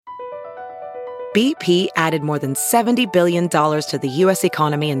BP added more than $70 billion to the U.S.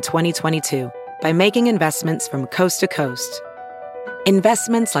 economy in 2022 by making investments from coast to coast.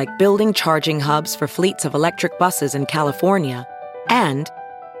 Investments like building charging hubs for fleets of electric buses in California and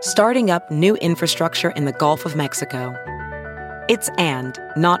starting up new infrastructure in the Gulf of Mexico. It's and,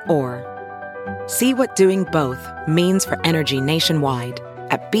 not or. See what doing both means for energy nationwide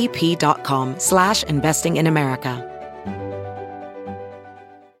at bp.com/investing in America.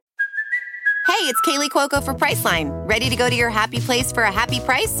 Hey, it's Kaylee Cuoco for Priceline. Ready to go to your happy place for a happy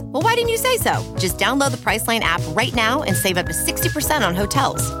price? Well, why didn't you say so? Just download the Priceline app right now and save up to 60% on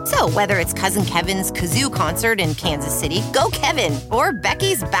hotels. So whether it's Cousin Kevin's Kazoo Concert in Kansas City, go Kevin, or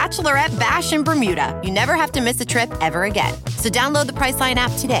Becky's Bachelorette Bash in Bermuda, you never have to miss a trip ever again. So download the Priceline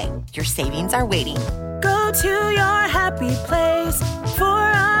app today. Your savings are waiting. Go to your happy place for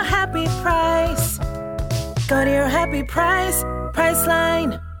a happy price. Go to your happy price,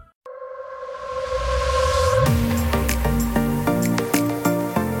 Priceline.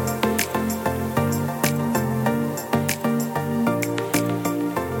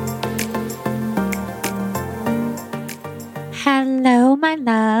 Hello, my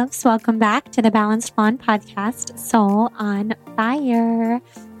loves. Welcome back to the Balanced Blonde podcast, Soul on Fire.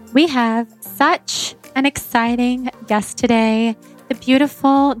 We have such an exciting guest today, the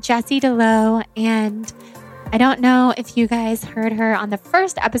beautiful Jessie Lowe. And I don't know if you guys heard her on the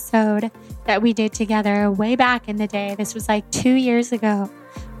first episode that we did together way back in the day. This was like 2 years ago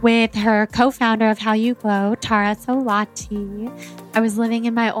with her co-founder of How You Glow, Tara Solati. I was living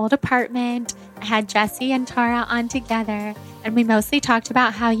in my old apartment. I had Jessie and Tara on together, and we mostly talked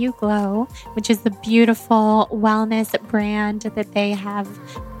about How You Glow, which is the beautiful wellness brand that they have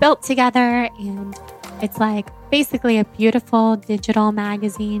built together. And it's like basically a beautiful digital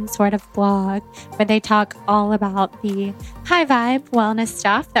magazine sort of blog where they talk all about the high vibe wellness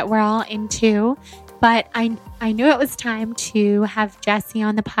stuff that we're all into. But I knew it was time to have Jessie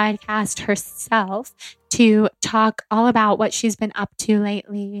on the podcast herself to talk all about what she's been up to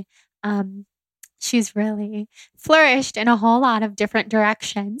lately. She's really flourished in a whole lot of different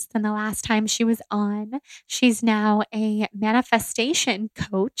directions than the last time she was on. She's now a manifestation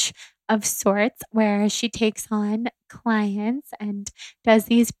coach of sorts where she takes on clients and does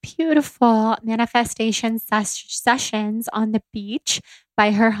these beautiful manifestation sessions on the beach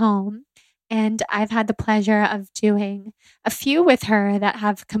by her home. And I've had the pleasure of doing a few with her that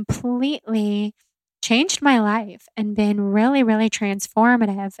have completely changed my life and been really, really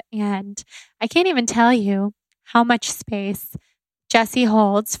transformative. And I can't even tell you how much space Jessie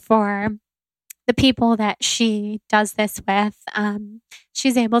holds for the people that she does this with.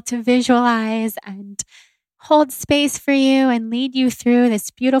 She's able to visualize and hold space for you and lead you through this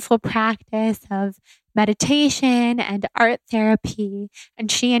beautiful practice of meditation and art therapy.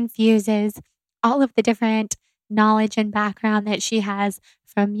 And she infuses all of the different knowledge and background that she has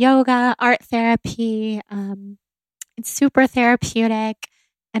from yoga, art therapy. It's super therapeutic,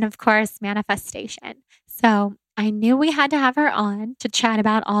 and of course, manifestation. So I knew we had to have her on to chat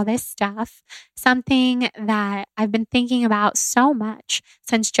about all this stuff. Something that I've been thinking about so much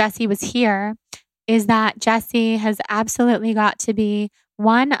since Jessie was here is that Jessie has absolutely got to be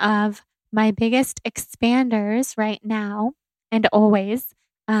one of my biggest expanders right now and always.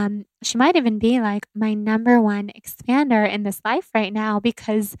 She might even be like my number one expander in this life right now,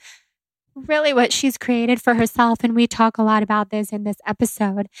 because really what she's created for herself, and we talk a lot about this in this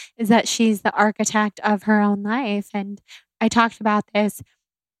episode, is that she's the architect of her own life. And I talked about this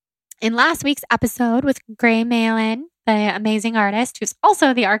in last week's episode with Gray Malin, the amazing artist who's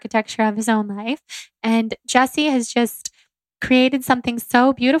also the architecture of his own life. And Jessie has just created something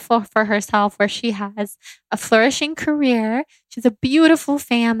so beautiful for herself where she has a flourishing career. She's a beautiful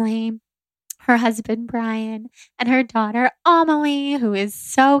family. Her husband, Brian, and her daughter, Amelie, who is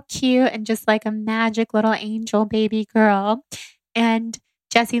so cute and just like a magic little angel baby girl. And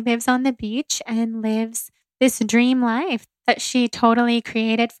Jessie lives on the beach and lives this dream life that she totally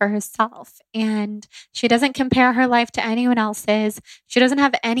created for herself. And she doesn't compare her life to anyone else's. She doesn't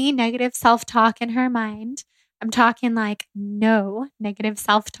have any negative self-talk in her mind. I'm talking like no negative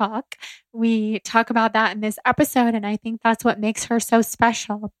self-talk. We talk about that in this episode, and I think that's what makes her so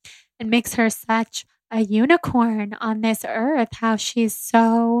special and makes her such a unicorn on this earth, how she's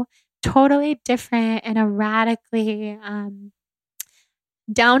so totally different in a radically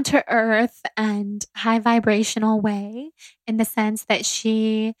down to earth and high vibrational way, in the sense that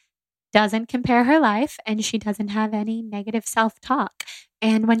she doesn't compare her life and she doesn't have any negative self-talk.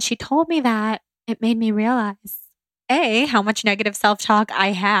 And when she told me that, it made me realize, A, how much negative self-talk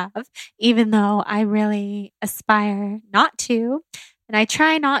I have, even though I really aspire not to. And I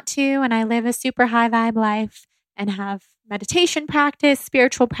try not to, and I live a super high vibe life and have meditation practice,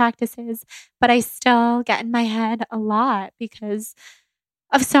 spiritual practices, but I still get in my head a lot because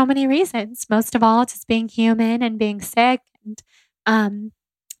of so many reasons. Most of all, just being human and being sick and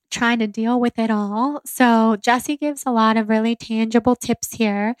trying to deal with it all. So Jessie gives a lot of really tangible tips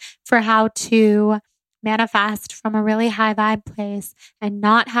here for how to manifest from a really high vibe place and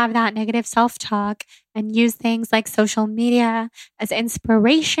not have that negative self-talk and use things like social media as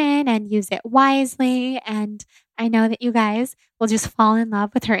inspiration and use it wisely. And I know that you guys will just fall in love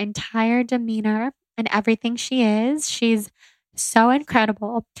with her entire demeanor and everything she is. She's so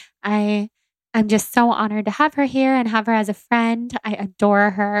incredible. I'm just so honored to have her here and have her as a friend. I adore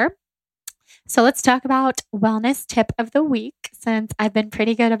her. So let's talk about wellness tip of the week, since I've been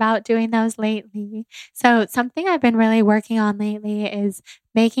pretty good about doing those lately. So something I've been really working on lately is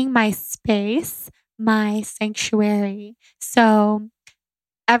making my space my sanctuary. So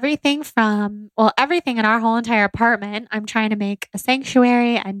everything in our whole entire apartment, I'm trying to make a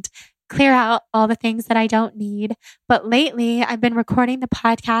sanctuary and clear out all the things that I don't need. But lately, I've been recording the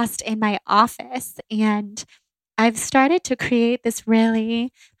podcast in my office, and I've started to create this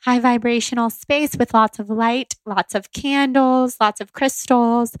really high vibrational space with lots of light, lots of candles, lots of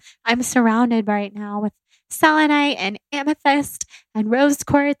crystals. I'm surrounded right now with selenite and amethyst and rose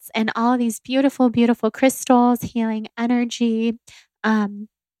quartz and all of these beautiful, beautiful crystals, healing energy,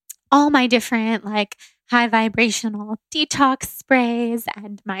 all my different high vibrational detox sprays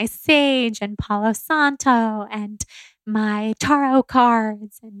and my sage and Palo Santo and my tarot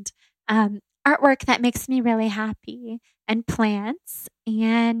cards and artwork that makes me really happy and plants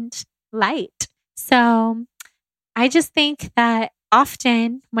and light. So I just think that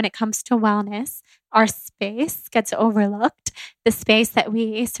often when it comes to wellness, our space gets overlooked, the space that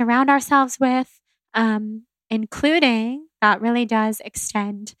we surround ourselves with, including that really does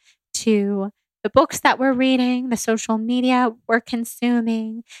extend to the books that we're reading, the social media we're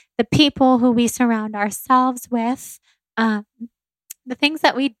consuming, the people who we surround ourselves with, the things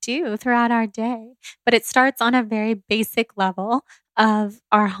that we do throughout our day. But it starts on a very basic level of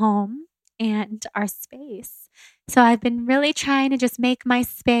our home and our space. So I've been really trying to just make my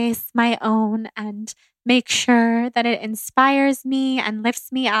space my own and make sure that it inspires me and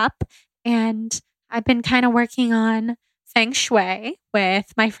lifts me up. And I've been kind of working on Feng Shui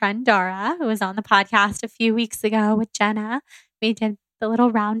with my friend Dara, who was on the podcast a few weeks ago with Jenna. We did the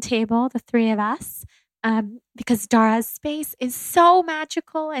little round table, the three of us, because Dara's space is so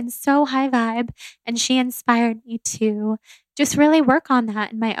magical and so high vibe. And she inspired me to just really work on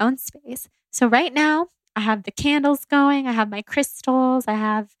that in my own space. So right now, I have the candles going, I have my crystals, I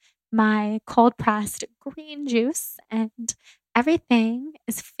have my cold pressed green juice, and everything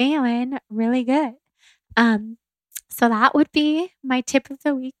is feeling really good. So that would be my tip of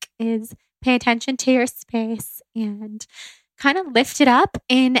the week, is pay attention to your space and kind of lift it up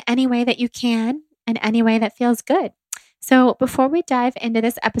in any way that you can and any way that feels good. So before we dive into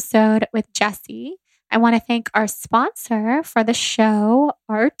this episode with Jessie, I want to thank our sponsor for the show,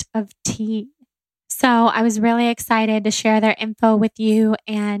 Art of Tea. So I was really excited to share their info with you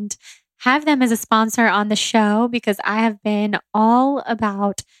and have them as a sponsor on the show, because I have been all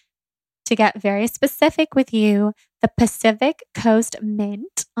about, to get very specific with you, the Pacific Coast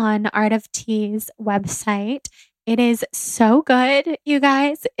Mint on Art of Tea's website. It is so good, you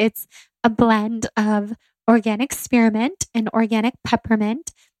guys. It's a blend of organic spearmint and organic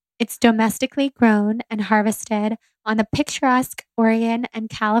peppermint. It's domestically grown and harvested on the picturesque Oregon and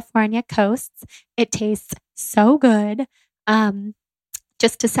California coasts. It tastes so good.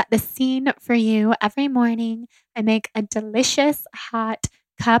 Just to set the scene for you, every morning I make a delicious hot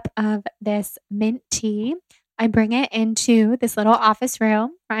cup of this mint tea. I bring it into this little office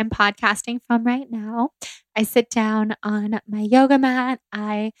room where I'm podcasting from right now. I sit down on my yoga mat.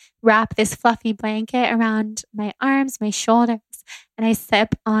 I wrap this fluffy blanket around my arms, my shoulders, and I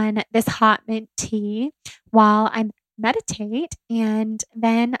sip on this hot mint tea while I meditate. And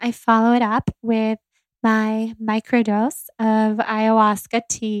then I follow it up with my microdose of ayahuasca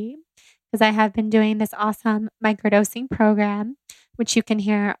tea, because I have been doing this awesome microdosing program, which you can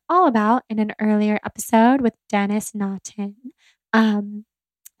hear all about in an earlier episode with Dennis Naughton.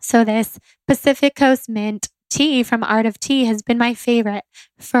 So this Pacific Coast Mint tea from Art of Tea has been my favorite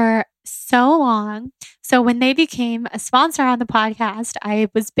for so long. So when they became a sponsor on the podcast, I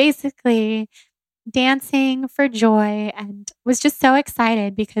was basically dancing for joy and was just so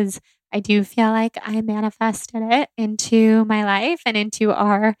excited, because I do feel like I manifested it into my life and into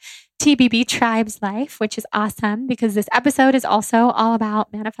our TBB tribe's life, which is awesome, because this episode is also all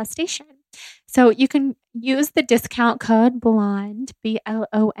about manifestation. So you can use the discount code BLONDE,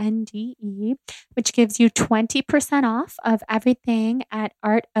 BLONDE, which gives you 20% off of everything at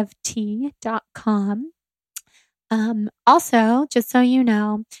artoftea.com. Also, just so you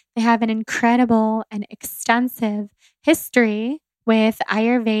know, they have an incredible and extensive history with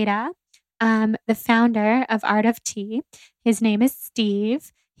Ayurveda. The founder of Art of Tea, his name is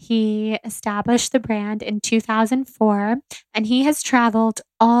Steve. He established the brand in 2004, and he has traveled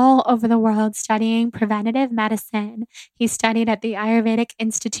all over the world studying preventative medicine. He studied at the Ayurvedic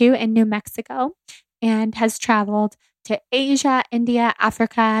Institute in New Mexico and has traveled to Asia, India,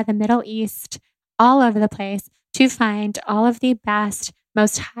 Africa, the Middle East, all over the place to find all of the best,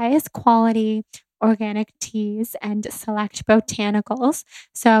 most highest quality organic teas and select botanicals.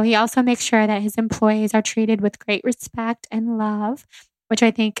 So he also makes sure that his employees are treated with great respect and love, which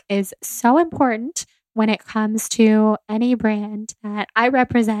I think is so important when it comes to any brand that I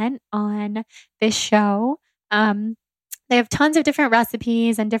represent on this show. They have tons of different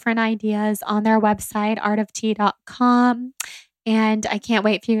recipes and different ideas on their website, artoftea.com. And I can't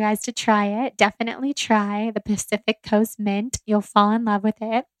wait for you guys to try it. Definitely try the Pacific Coast Mint. You'll fall in love with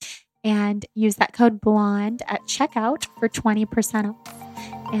it. And use that code BLONDE at checkout for 20% off.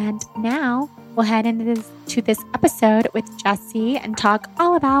 And now we'll head into this episode with Jessie and talk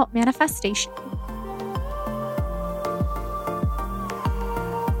all about manifestation.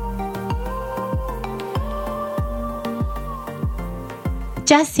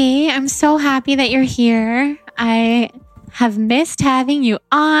 Jessie, I'm so happy that you're here. I have missed having you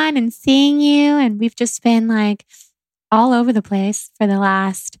on and seeing you, and we've just been like all over the place for the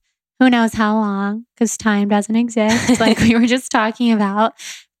last who knows how long, because time doesn't exist, like we were just talking about.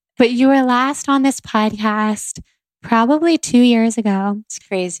 But you were last on this podcast probably 2 years ago. It's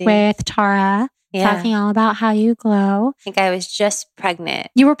crazy. With Tara, talking all about how you glow. I think I was just pregnant.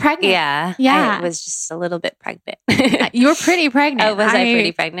 You were pregnant? Yeah. Yeah. I was just a little bit pregnant. You were pretty pregnant. Oh, was I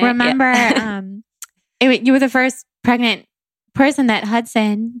pretty pregnant? Remember, you were the first pregnant person that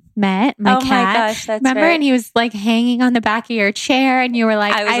Hudson met, my cat. My gosh, that's Remember, right. And he was like hanging on the back of your chair, and you were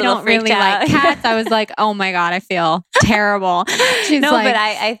like, I don't really like cats. I was like, oh my God, I feel terrible. But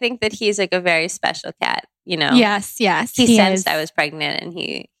I think that he's like a very special cat, you know? Yes. He sensed I was pregnant, and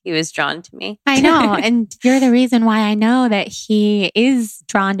he was drawn to me. I know. And you're the reason why I know that he is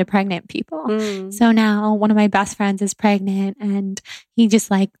drawn to pregnant people. So now one of my best friends is pregnant, and he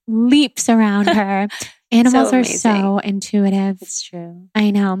just like leaps around her. Animals are so intuitive. It's true.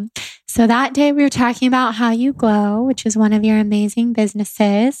 I know. So that day we were talking about How You Glow, which is one of your amazing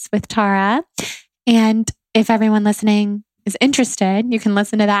businesses with Tara. And if everyone listening is interested, you can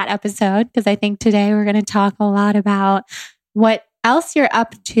listen to that episode, because I think today we're going to talk a lot about what else you're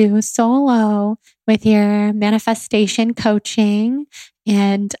up to solo with your manifestation coaching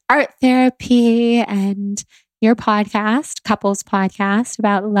and art therapy and your podcast, couples podcast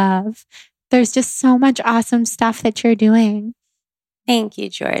about love. There's just so much awesome stuff that you're doing. Thank you,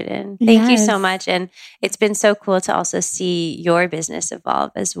 Jordan. Thank you so much. And it's been so cool to also see your business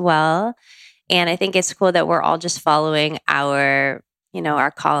evolve as well. And I think it's cool that we're all just following our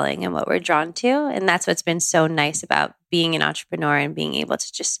calling and what we're drawn to. And that's what's been so nice about being an entrepreneur and being able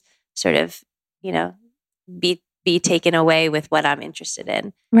to just sort of, be taken away with what I'm interested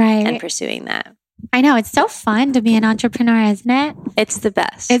in. Right. And pursuing that. I know. It's so fun to be an entrepreneur, isn't it? It's the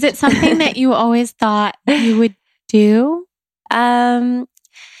best. Is it something that you always thought you would do?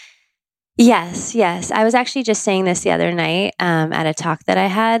 Yes. I was actually just saying this the other night at a talk that I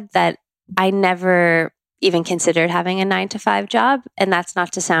had, that I never even considered having a 9-to-5 job. And that's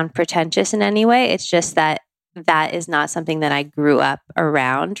not to sound pretentious in any way. It's just that is not something that I grew up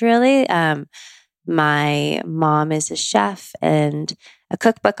around, really. My mom is a chef and a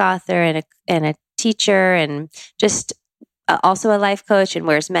cookbook author and a teacher, and just also a life coach, and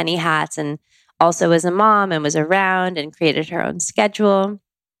wears many hats, and also was a mom and was around and created her own schedule.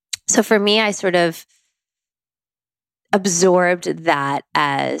 So for me, I sort of absorbed that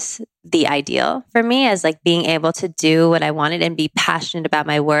as the ideal for me, as like being able to do what I wanted and be passionate about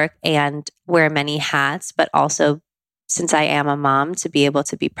my work and wear many hats, but also, since I am a mom, to be able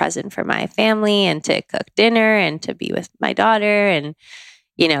to be present for my family and to cook dinner and to be with my daughter and,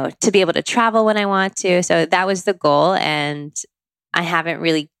 to be able to travel when I want to. So that was the goal. And I haven't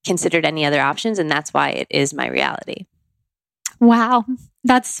really considered any other options. And that's why it is my reality. Wow.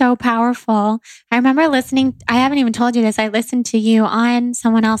 That's so powerful. I remember listening. I haven't even told you this. I listened to you on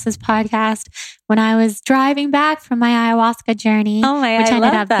someone else's podcast when I was driving back from my ayahuasca journey, which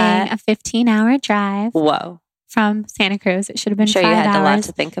ended up being a 15-hour drive. Whoa. From Santa Cruz. It should have been 5 hours. I'm sure you had a lot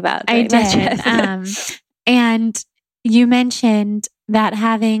to think about. I did. And you mentioned that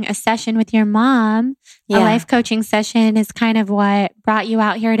having a session with your mom, a life coaching session, is kind of what brought you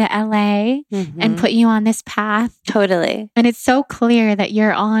out here to LA and put you on this path. Totally. And it's so clear that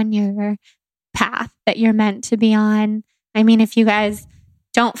you're on your path that you're meant to be on. I mean, if you guys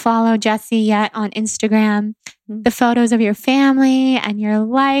don't follow Jessie yet on Instagram, the photos of your family and your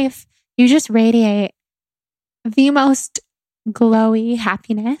life, you just radiate the most glowy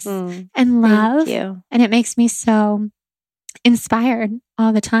happiness and love. Thank you. And it makes me so inspired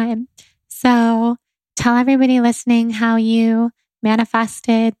all the time. So tell everybody listening how you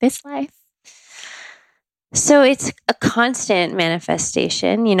manifested this life. So it's a constant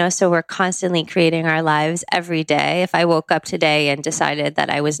manifestation, so we're constantly creating our lives every day. If I woke up today and decided that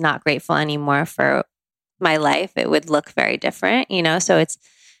I was not grateful anymore for my life, it would look very different, So it's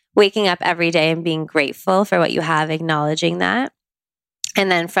waking up every day and being grateful for what you have, acknowledging that.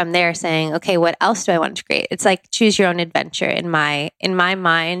 And then from there saying, okay, what else do I want to create? It's like choose your own adventure. In my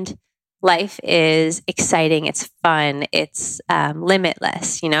mind, life is exciting. It's fun. It's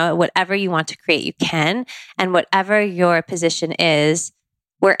limitless. Whatever you want to create, you can. And whatever your position is,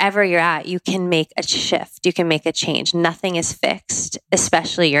 wherever you're at, you can make a shift. You can make a change. Nothing is fixed,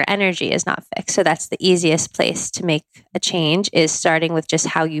 especially your energy is not fixed. So that's the easiest place to make a change, is starting with just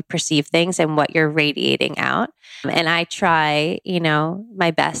how you perceive things and what you're radiating out. And I try, my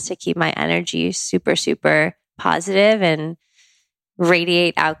best to keep my energy super, super positive and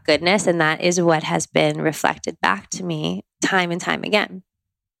radiate out goodness. And that is what has been reflected back to me time and time again.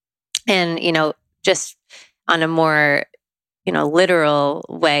 And, just on a more, literal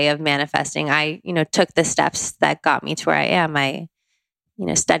way of manifesting, I, took the steps that got me to where I am. I,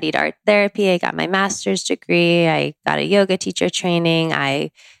 studied art therapy. I got my master's degree. I got a yoga teacher training.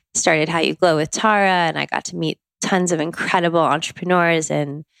 I started How You Glow with Tara, and I got to meet tons of incredible entrepreneurs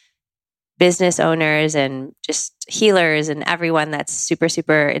and business owners and just healers and everyone that's super,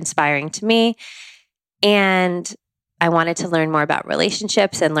 super inspiring to me. And I wanted to learn more about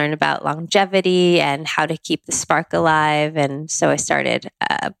relationships and learn about longevity and how to keep the spark alive. And so I started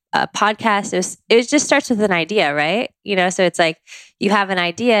a podcast. It just starts with an idea, right? So it's like you have an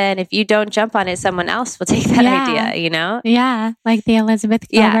idea, and if you don't jump on it, someone else will take that idea, Yeah, like the Elizabeth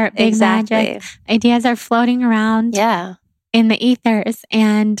Gilbert Big Magic. Ideas are floating around in the ethers,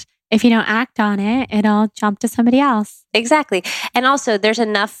 and if you don't act on it, it'll jump to somebody else. Exactly. And also there's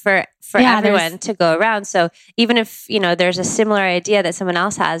enough for everyone to go around. So even if, there's a similar idea that someone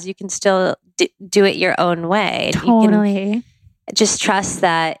else has, you can still do it your own way. Totally. You can just trust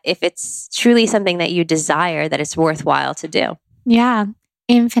that if it's truly something that you desire, that it's worthwhile to do. Yeah.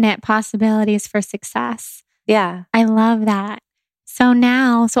 Infinite possibilities for success. Yeah. I love that. So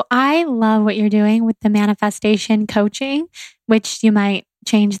I love what you're doing with the manifestation coaching, which you might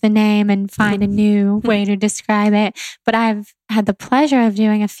change the name and find a new way to describe it. But I've had the pleasure of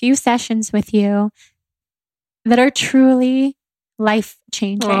doing a few sessions with you that are truly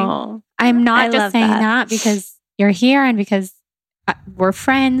life-changing. Oh, I'm not just saying that because you're here and because we're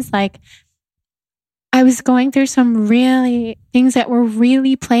friends. Like, I was going through some really things that were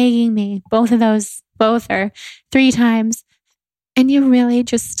really plaguing me. Both or 3 times. And you really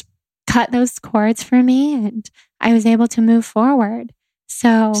just cut those cords for me, and I was able to move forward.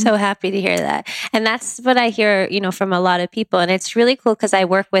 So happy to hear that. And that's what I hear, from a lot of people. And it's really cool because I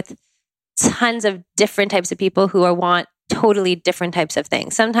work with tons of different types of people who want totally different types of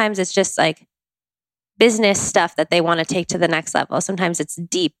things. Sometimes it's just like business stuff that they want to take to the next level. Sometimes it's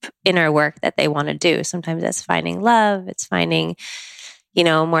deep inner work that they want to do. Sometimes it's finding love. It's finding,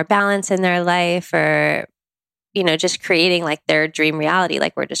 more balance in their life, or, just creating like their dream reality,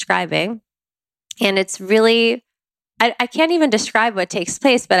 like we're describing. And it's really, I can't even describe what takes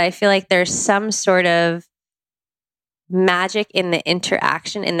place, but I feel like there's some sort of magic in the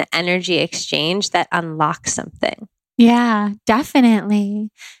interaction, in the energy exchange that unlocks something. Yeah, definitely.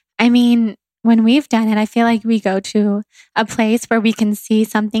 I mean, when we've done it, I feel like we go to a place where we can see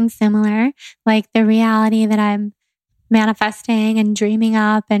something similar, like the reality that I'm manifesting and dreaming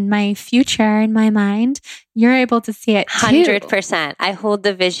up and my future in my mind. You're able to see it too. 100%. I hold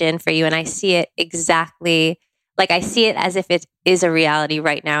the vision for you, and I see it exactly. Like, I see it as if it is a reality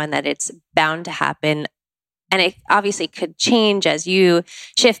right now and that it's bound to happen. And it obviously could change as you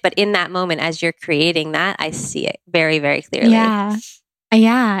shift. But in that moment, as you're creating that, I see it very, very clearly. Yeah.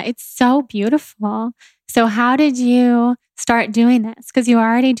 Yeah. It's so beautiful. So how did you start doing this? Because you were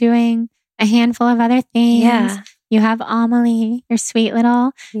already doing a handful of other things. Yeah. You have Amelie, your sweet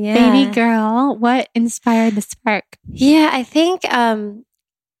little baby girl. What inspired the spark? Yeah, I think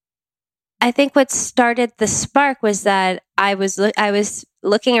I think what started the spark was that I was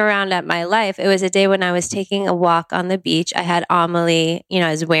looking around at my life. It was a day when I was taking a walk on the beach. I had Amelie, I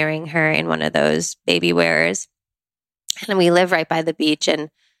was wearing her in one of those baby wearers, and we live right by the beach. And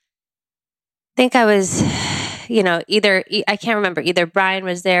I think I was, I can't remember, either Brian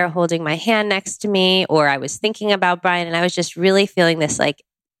was there holding my hand next to me, or I was thinking about Brian, and I was just really feeling this, like,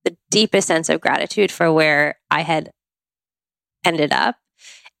 the deepest sense of gratitude for where I had ended up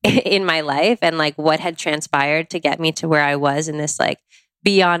in my life, and like what had transpired to get me to where I was in this, like,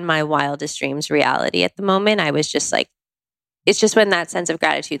 beyond my wildest dreams reality at the moment. I was just like, it's just when that sense of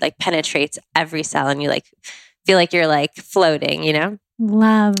gratitude like penetrates every cell, and you like feel like you're like floating,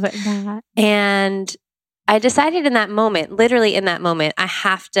 Love that. And I decided in that moment, literally in that moment, I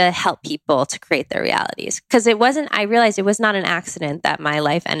have to help people to create their realities. Because I realized it was not an accident that my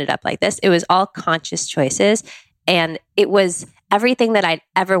life ended up like this. It was all conscious choices. And it was everything that I'd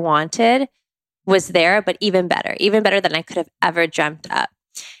ever wanted was there, but even better than I could have ever dreamt up.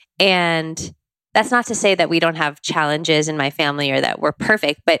 And that's not to say that we don't have challenges in my family or that we're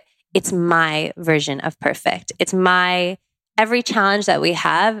perfect, but it's my version of perfect. Every challenge that we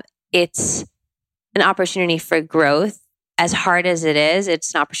have, it's an opportunity for growth. As hard as it is,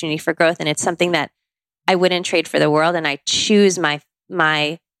 it's an opportunity for growth. And it's something that I wouldn't trade for the world. And I choose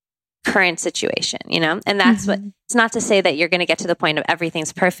my current situation, and that's what, it's not to say that you're going to get to the point of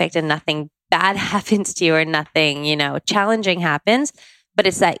everything's perfect and nothing bad happens to you or nothing, challenging happens, but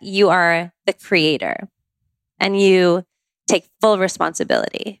it's that you are the creator and you take full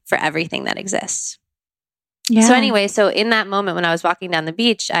responsibility for everything that exists. Yeah. So anyway, in that moment when I was walking down the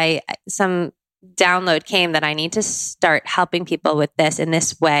beach, some download came that I need to start helping people with this in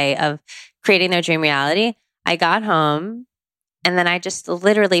this way of creating their dream reality. I got home, and then I just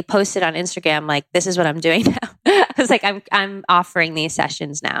literally posted on Instagram, like, this is what I'm doing now. I was like, I'm offering these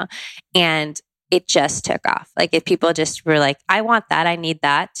sessions now. And it just took off. Like, if people just were like, I want that, I need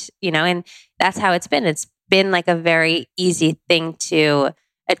that, and that's how it's been. It's been like a very easy thing to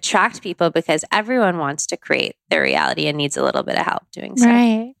attract people because everyone wants to create their reality and needs a little bit of help doing so.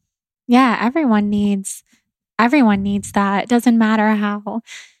 Right. Yeah. Everyone needs that. It doesn't matter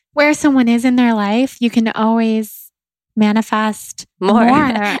where someone is in their life, you can always manifest more.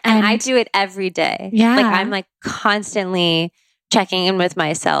 And I do it every day. Yeah. Like, I'm like constantly checking in with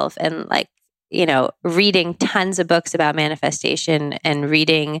myself and like, reading tons of books about manifestation and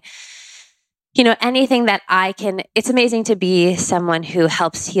reading, anything that I can. It's amazing to be someone who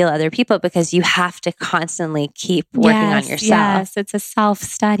helps heal other people because you have to constantly keep working on yourself. Yes, it's a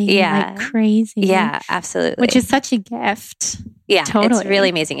self-study, like crazy. Yeah, absolutely. Which is such a gift. Yeah, totally. It's really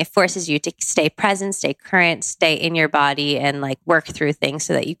amazing. It forces you to stay present, stay current, stay in your body, and like work through things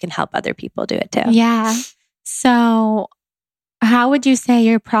so that you can help other people do it too. Yeah. So how would you say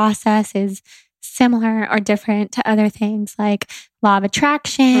your process is similar or different to other things like law of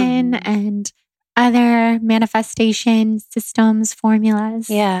attraction and other manifestation systems, formulas?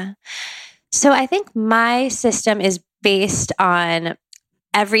 Yeah. So I think my system is based on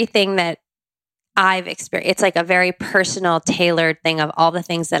everything that I've experienced. It's like a very personal, tailored thing of all the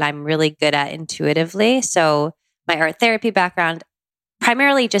things that I'm really good at intuitively. So my art therapy background,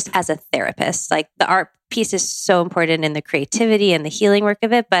 primarily just as a therapist, like the art piece is so important in the creativity and the healing work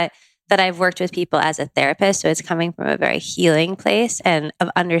of it, but that I've worked with people as a therapist. So it's coming from a very healing place and of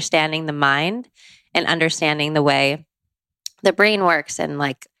understanding the mind and understanding the way the brain works. And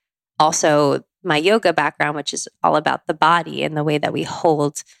like also my yoga background, which is all about the body and the way that we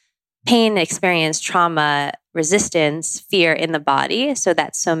hold pain, experience, trauma, resistance, fear in the body. So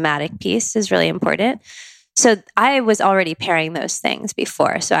that somatic piece is really important. So I was already pairing those things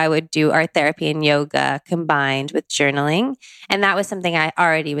before. So I would do art therapy and yoga combined with journaling. And that was something I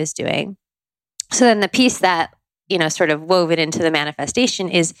already was doing. So then the piece that, sort of woven into the manifestation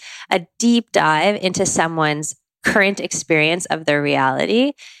is a deep dive into someone's current experience of their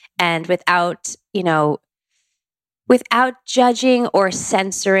reality. And without judging or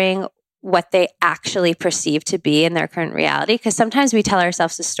censoring what they actually perceive to be in their current reality. Because sometimes we tell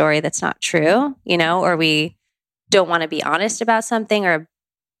ourselves a story that's not true, or we don't want to be honest about something or,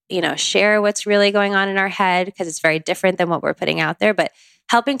 share what's really going on in our head because it's very different than what we're putting out there. But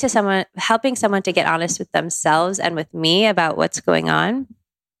helping someone to get honest with themselves and with me about what's going on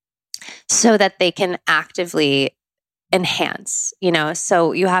so that they can actively enhance,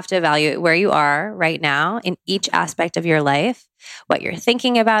 so you have to evaluate where you are right now in each aspect of your life, what you're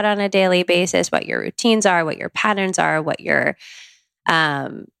thinking about on a daily basis, what your routines are, what your patterns are, what your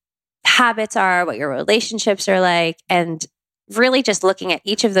habits are, what your relationships are like, and really just looking at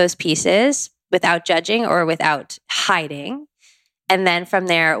each of those pieces without judging or without hiding And then from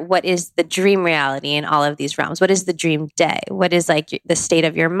there, what is the dream reality in all of these realms? What is the dream day? What is like the state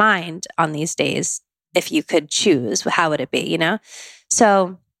of your mind on these days? If you could choose, how would it be, you know?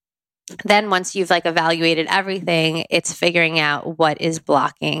 So then once you've like evaluated everything, it's figuring out what is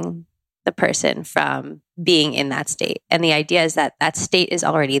blocking the person from being in that state. And the idea is that that state is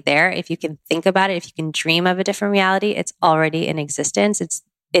already there. If you can think about it, if you can dream of a different reality, it's already in existence.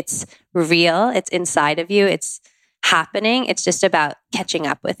 It's real. It's inside of you. It's happening. It's just about catching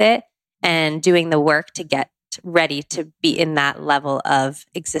up with it and doing the work to get ready to be in that level of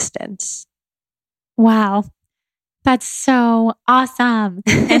existence. Wow. That's so awesome.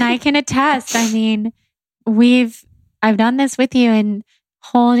 And I can attest. I mean, I've done this with you and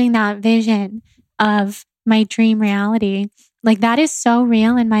holding that vision of my dream reality. Like that is so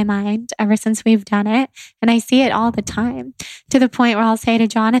real in my mind ever since we've done it. And I see it all the time to the point where I'll say to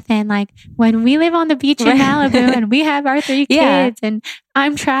Jonathan, like when we live on the beach in Malibu and we have our 3 kids and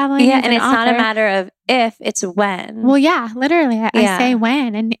I'm traveling. Yeah. And it's not a matter of if, it's when. Well, yeah, literally. I say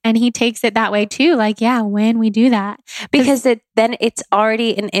when, and he takes it that way too. Like, yeah, when we do that. Because then it's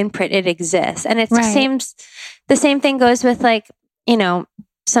already an imprint. It exists. And it's the same thing goes with like, you know,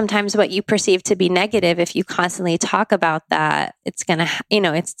 sometimes what you perceive to be negative, if you constantly talk about that, it's going to, you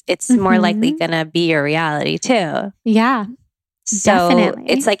know, it's more likely going to be your reality too. Yeah, so definitely.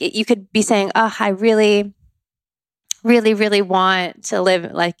 It's like you could be saying, oh, I really, really, really want to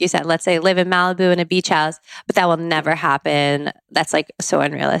live, like you said, let's say live in Malibu in a beach house, but that will never happen. That's like so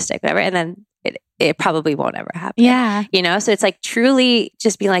unrealistic, whatever. And then it probably won't ever happen. Yeah. You know, so it's like truly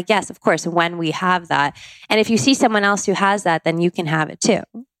just being like, yes, of course, when we have that. And if you see someone else who has that, then you can have it too.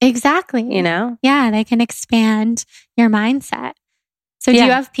 Exactly. You know? Yeah. They can expand your mindset. So do you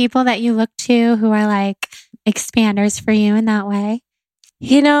have people that you look to who are like expanders for you in that way?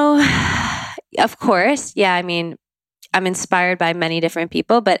 You know, of course. Yeah. I mean, I'm inspired by many different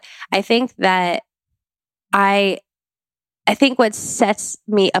people, but I think that I think what sets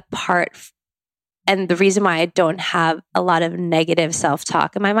me apart and the reason why I don't have a lot of negative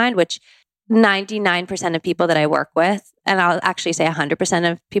self-talk in my mind, which 99% of people that I work with, and I'll actually say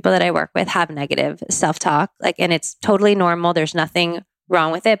 100% of people that I work with have negative self-talk. Like, and it's totally normal. There's nothing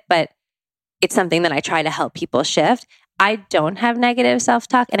wrong with it, but it's something that I try to help people shift. I don't have negative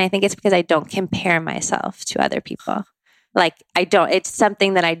self-talk. And I think it's because I don't compare myself to other people. Like it's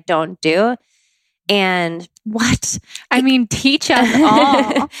something that I don't do. And what? I mean, teach us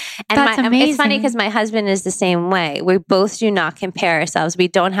all. And that's amazing. It's funny because my husband is the same way. We both do not compare ourselves. We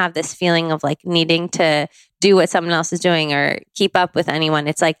don't have this feeling of like needing to do what someone else is doing or keep up with anyone.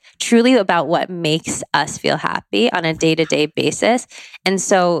 It's like truly about what makes us feel happy on a day-to-day basis. And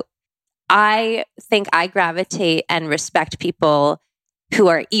so I think I gravitate and respect people who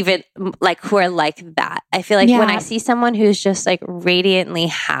are even like, who are like that. I feel like when I see someone who's just like radiantly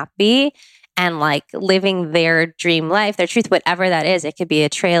happy and like living their dream life, their truth, whatever that is. It could be a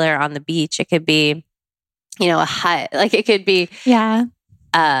trailer on the beach. It could be, you know, a hut. Like it could be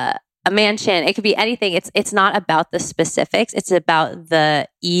a mansion. It could be anything. It's not about the specifics. It's about the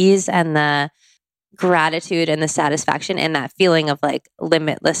ease and the gratitude and the satisfaction and that feeling of like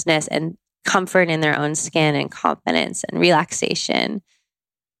limitlessness and comfort in their own skin and confidence and relaxation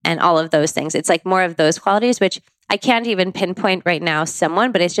and all of those things. It's like more of those qualities, which I can't even pinpoint right now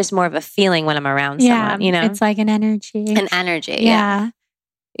someone, but it's just more of a feeling when I'm around someone, you know? It's like an energy. An energy. Yeah.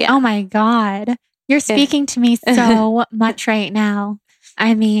 Oh my God. You're speaking to me so much right now.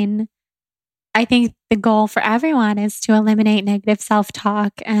 I mean, I think the goal for everyone is to eliminate negative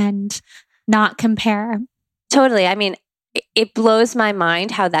self-talk and not compare. Totally. I mean, it blows my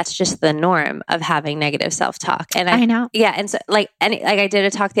mind how that's just the norm of having negative self-talk. And I know. Yeah. And so like I did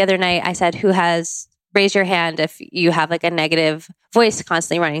a talk the other night. I said, raise your hand if you have like a negative voice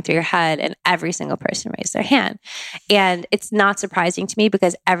constantly running through your head, and every single person raised their hand. And it's not surprising to me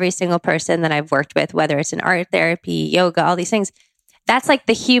because every single person that I've worked with, whether it's in art therapy, yoga, all these things, that's like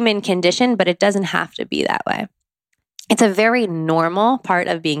the human condition, but it doesn't have to be that way. It's a very normal part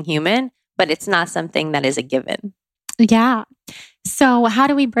of being human, but it's not something that is a given. Yeah. So how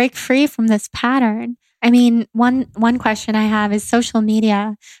do we break free from this pattern? I mean, one question I have is social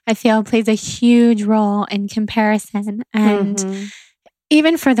media, I feel, plays a huge role in comparison. And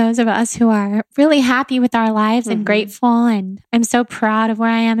even for those of us who are really happy with our lives and grateful, and I'm so proud of where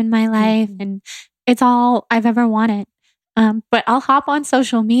I am in my life, and it's all I've ever wanted. But I'll hop on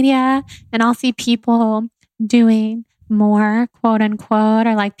social media and I'll see people doing more, quote unquote,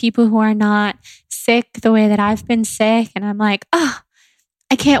 or like people who are not sick the way that I've been sick. And I'm like, oh,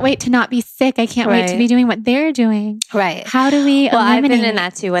 I can't wait to not be sick. I can't wait to be doing what they're doing. Right. How do we eliminate? I've been in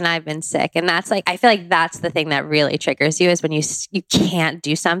that too when I've been sick. And that's like, I feel like that's the thing that really triggers you is when you can't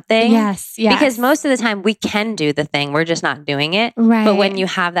do something. Yes. Because most of the time we can do the thing. We're just not doing it. Right. But when you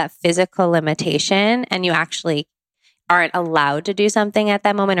have that physical limitation and you actually aren't allowed to do something at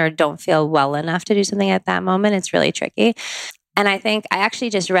that moment or don't feel well enough to do something at that moment, it's really tricky. And I think I actually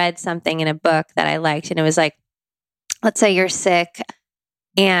just read something in a book that I liked. And it was like, let's say you're sick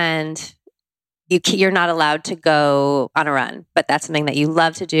and you're not allowed to go on a run, but that's something that you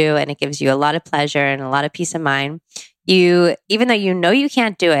love to do and it gives you a lot of pleasure and a lot of peace of mind. Even though you know you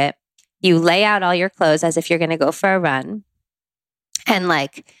can't do it, you lay out all your clothes as if you're going to go for a run. And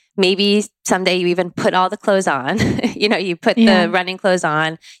like maybe someday you even put all the clothes on, you put the running clothes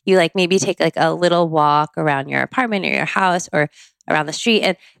on, you like maybe take like a little walk around your apartment or your house or around the street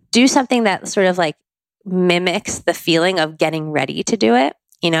and do something that sort of like mimics the feeling of getting ready to do it.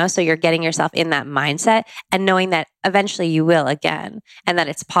 So you're getting yourself in that mindset and knowing that eventually you will again and that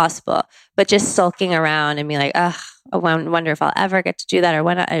it's possible. But just sulking around and be like, I wonder if I'll ever get to do that or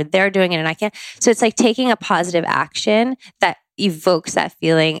when they're doing it and I can't. So it's like taking a positive action that evokes that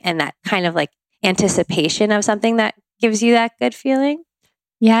feeling and that kind of like anticipation of something that gives you that good feeling.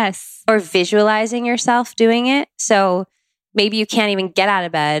 Yes. Or visualizing yourself doing it. So maybe you can't even get out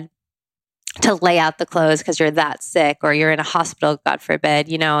of bed to lay out the clothes because you're that sick or you're in a hospital, God forbid,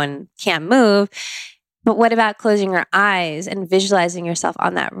 and can't move. But what about closing your eyes and visualizing yourself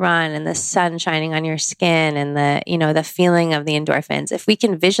on that run and the sun shining on your skin and the feeling of the endorphins? If we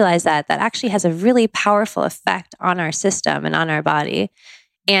can visualize that actually has a really powerful effect on our system and on our body.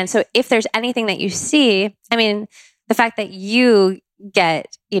 And so if there's anything that you see, I mean, the fact that you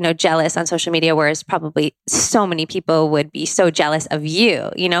get, jealous on social media, whereas probably so many people would be so jealous of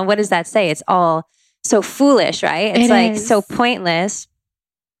you. What does that say? It's all so foolish, right? It's like so pointless.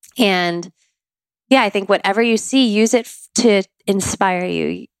 And yeah, I think whatever you see, use it to inspire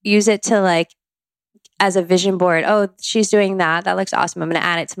you. Use it to like, as a vision board. Oh, she's doing that. That looks awesome. I'm going to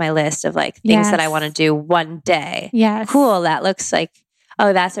add it to my list of like things that I want to do one day. Yes. Cool. That looks like,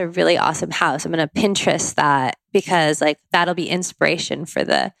 oh, that's a really awesome house. I'm going to Pinterest that because like that'll be inspiration for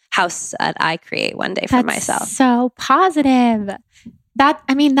the house that I create one day for myself. So positive. That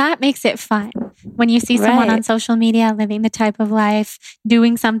makes it fun when you see someone on social media living the type of life,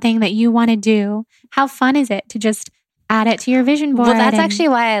 doing something that you want to do. How fun is it to just add it to your vision board? Well, that's actually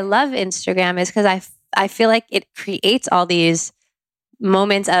why I love Instagram is because I feel like it creates all these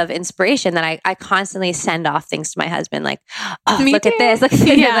moments of inspiration that I constantly send off things to my husband, like, oh, look at this. Look at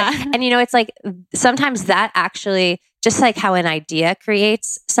this. Yeah. And it's like sometimes that actually, just like how an idea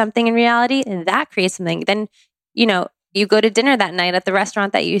creates something in reality, and that creates something, then, you go to dinner that night at the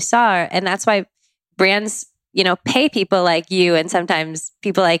restaurant that you saw. And that's why brands, pay people like you and sometimes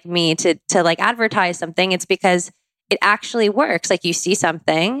people like me to like advertise something. It's because it actually works. Like you see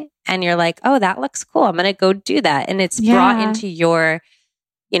something and you're like, oh, that looks cool. I'm going to go do that. And it's brought into your,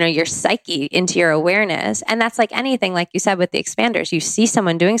 your psyche, into your awareness. And that's like anything, like you said, with the expanders, you see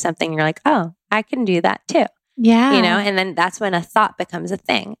someone doing something, you're like, oh, I can do that too. Yeah. And then that's when a thought becomes a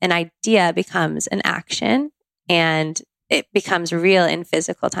thing, an idea becomes an action, and it becomes real in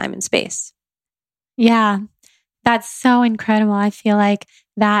physical time and space. Yeah. That's so incredible. I feel like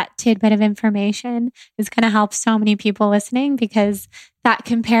that tidbit of information is going to help so many people listening because that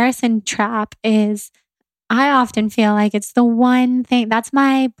comparison trap is, I often feel like it's the one thing, that's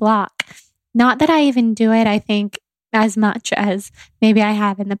my block. Not that I even do it, I think, as much as maybe I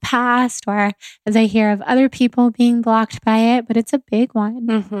have in the past or as I hear of other people being blocked by it, but it's a big one.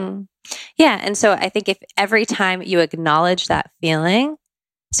 Mm-hmm. Yeah. And so I think if every time you acknowledge that feeling,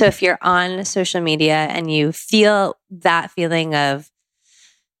 so if you're on social media and you feel that feeling of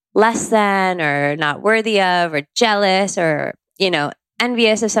less than or not worthy of or jealous or,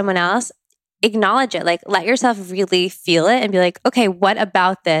 envious of someone else, acknowledge it. Like let yourself really feel it and be like, okay, what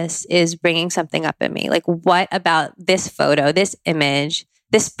about this is bringing something up in me? Like what about this photo, this image,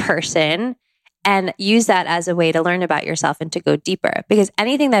 this person? And use that as a way to learn about yourself and to go deeper. Because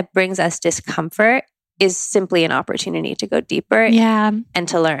anything that brings us discomfort is simply an opportunity to go deeper and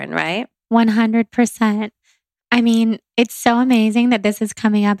to learn, right? 100%. I mean, it's so amazing that this is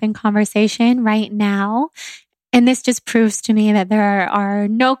coming up in conversation right now. And this just proves to me that there are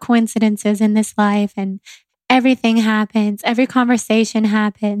no coincidences in this life and everything happens. Every conversation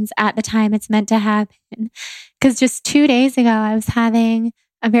happens at the time it's meant to happen. Because just 2 days ago, I was having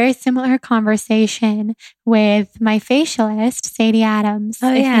a very similar conversation with my facialist, Sadie Adams.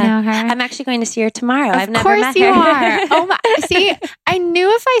 Oh, if yeah. you know her. I'm actually going to see her tomorrow. Of I've never met her. course you are. Oh my! See, I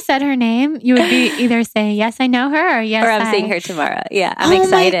knew if I said her name, you would be either saying yes, I know her, or yes, or I'm seeing her tomorrow. Yeah, I'm oh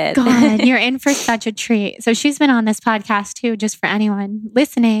excited. My God, you're in for such a treat. So she's been on this podcast too, just for anyone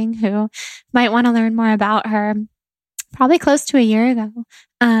listening who might want to learn more about her. Probably close to a year ago.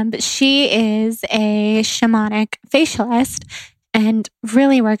 But she is a shamanic facialist and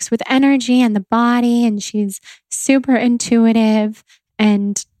really works with energy and the body. And she's super intuitive.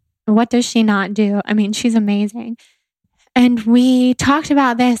 And what does she not do? I mean, she's amazing. And we talked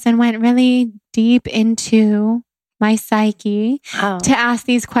about this and went really deep into my psyche to ask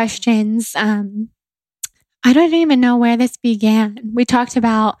these questions. I don't even know where this began. We talked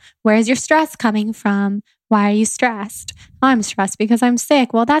about, where's your stress coming from? Why are you stressed? Oh, I'm stressed because I'm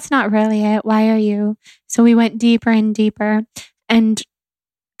sick. Well, that's not really it. Why are you? So we went deeper and deeper. And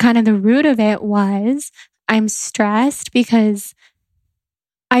kind of the root of it was, I'm stressed because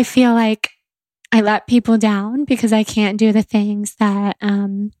I feel like I let people down because I can't do the things that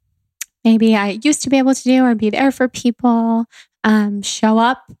maybe I used to be able to do, or be there for people, show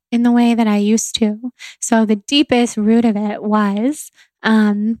up in the way that I used to. So the deepest root of it was,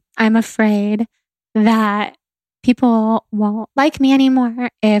 I'm afraid that people won't like me anymore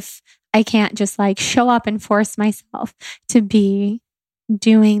if I can't just like show up and force myself to be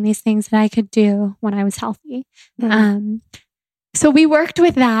doing these things that I could do when I was healthy. So we worked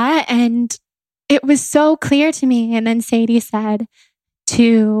with that, and it was so clear to me. And then Sadie said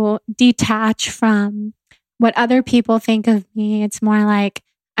to detach from what other people think of me. It's more like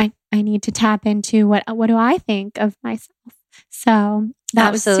I need to tap into what do I think of myself. So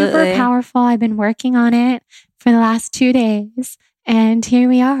that was super powerful. I've been working on it for the last 2 days, and here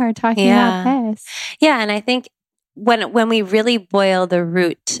we are talking about this. Yeah, and I think when we really boil the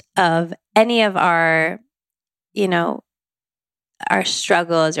root of any of our, our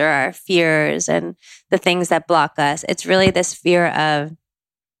struggles or our fears and the things that block us, it's really this fear of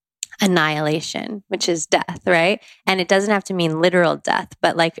annihilation, which is death, right? And it doesn't have to mean literal death,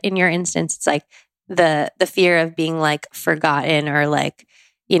 but like in your instance, it's like the fear of being like forgotten, or like,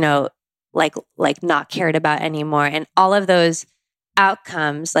 like not cared about anymore. And all of those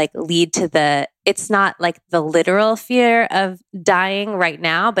outcomes like lead to it's not like the literal fear of dying right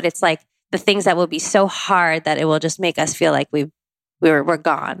now, but it's like the things that will be so hard that it will just make us feel like we're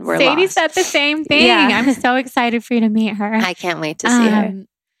gone. We're Sadie lost. said the same thing. Yeah. I'm so excited for you to meet her. I can't wait to see her.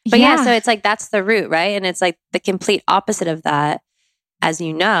 But yeah, so it's like, that's the root, right? And it's like the complete opposite of that, as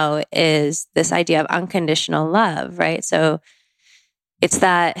you know, is this idea of unconditional love, right? So it's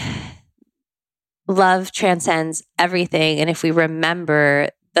that love transcends everything. And if we remember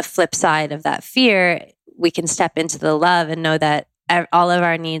the flip side of that fear, we can step into the love and know that all of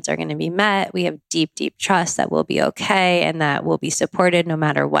our needs are going to be met. We have deep, deep trust that we'll be okay, and that we'll be supported no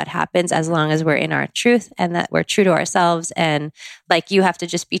matter what happens, as long as we're in our truth and that we're true to ourselves. And like, you have to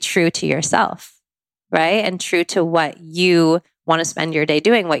just be true to yourself, right? And true to what you want to spend your day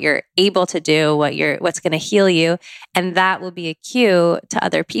doing, what you're able to do, what's going to heal you. And that will be a cue to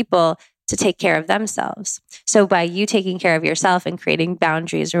other people to take care of themselves. So by you taking care of yourself and creating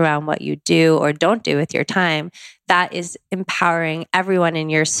boundaries around what you do or don't do with your time, that is empowering everyone in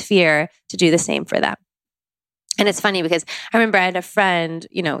your sphere to do the same for them. And it's funny because I remember I had a friend,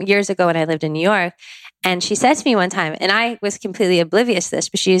 years ago when I lived in New York, and she said to me one time, and I was completely oblivious to this,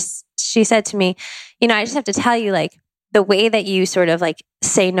 but she said to me, I just have to tell you, like, the way that you sort of like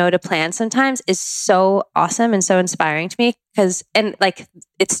say no to plans sometimes is so awesome and so inspiring to me, and like,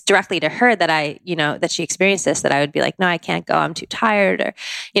 it's directly to her that that she experienced this, that I would be like, no, I can't go. I'm too tired, or,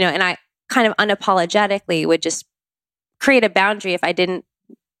 and I kind of unapologetically would just create a boundary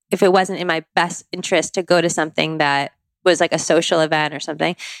if it wasn't in my best interest to go to something that was like a social event or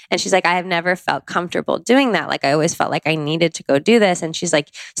something. And she's like, I have never felt comfortable doing that. Like, I always felt like I needed to go do this. And she's like,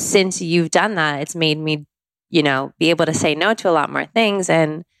 since you've done that, it's made me be able to say no to a lot more things.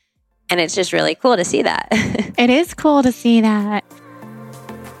 And it's just really cool to see that. It is cool to see that.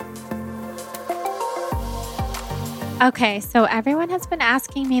 Okay, so everyone has been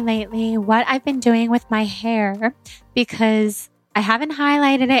asking me lately what I've been doing with my hair, because I haven't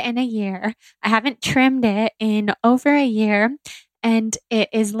highlighted it in a year. I haven't trimmed it in over a year, and it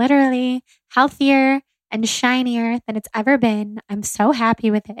is literally healthier and shinier than it's ever been. I'm so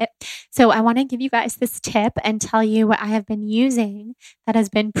happy with it. So I want to give you guys this tip and tell you what I have been using that has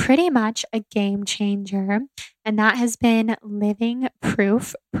been pretty much a game changer. And that has been Living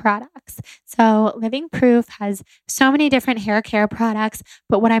Proof products. So Living Proof has so many different hair care products,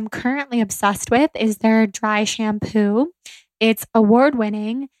 but what I'm currently obsessed with is their dry shampoo. It's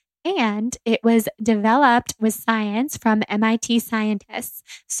award-winning, and it was developed with science from MIT scientists.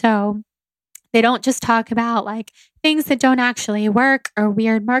 So they don't just talk about like things that don't actually work or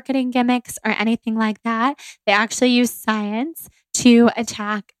weird marketing gimmicks or anything like that. They actually use science to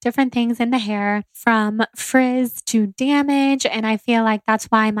attack different things in the hair, from frizz to damage. And I feel like that's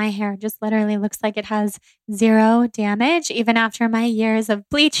why my hair just literally looks like it has zero damage, even after my years of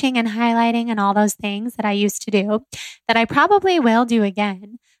bleaching and highlighting and all those things that I used to do, that I probably will do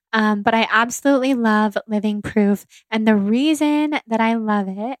again. But I absolutely love Living Proof. And the reason that I love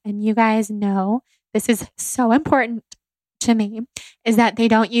it, and you guys know this is so important to me, is that they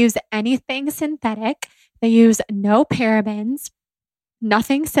don't use anything synthetic. They use no parabens,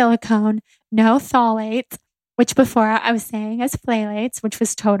 nothing silicone, no phthalates, which before I was saying as phthalates, which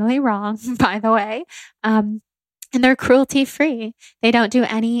was totally wrong, by the way. And they're cruelty free. They don't do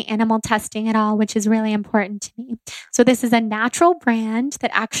any animal testing at all, which is really important to me. So this is a natural brand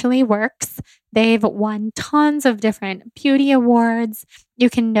that actually works. They've won tons of different beauty awards. You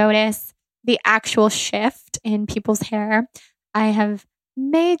can notice the actual shift in people's hair. I have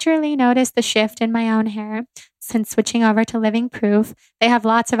majorly noticed the shift in my own hair since switching over to Living Proof. They have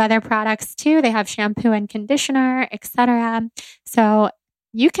lots of other products too. They have shampoo and conditioner, etc. So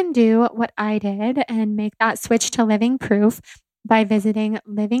you can do what I did and make that switch to Living Proof by visiting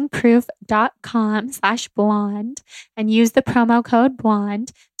livingproof.com/blonde and use the promo code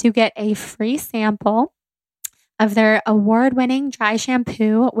blonde to get a free sample of their award-winning dry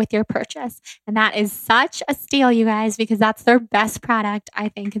shampoo with your purchase. And that is such a steal, you guys, because that's their best product. I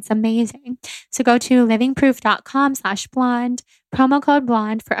think it's amazing. So go to livingproof.com/blonde, promo code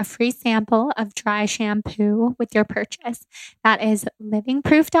blonde for a free sample of dry shampoo with your purchase. That is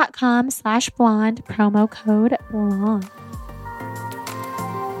livingproof.com/blonde, promo code blonde.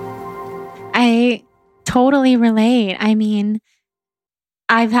 I totally relate. I mean,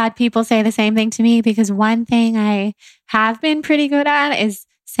 I've had people say the same thing to me, because one thing I have been pretty good at is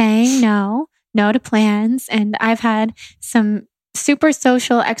saying no to plans. And I've had some super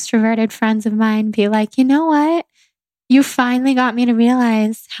social, extroverted friends of mine be like, you know what? You finally got me to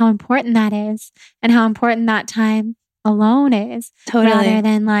realize how important that is and how important that time alone is. Totally. Rather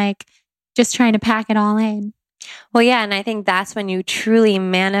than like just trying to pack it all in. Well, yeah. And I think that's when you truly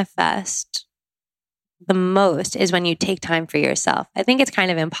manifest the most, is when you take time for yourself. I think it's kind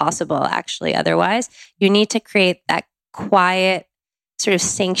of impossible, actually, otherwise. You need to create that quiet, sort of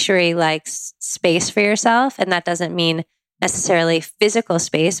sanctuary-like space for yourself. And that doesn't mean necessarily physical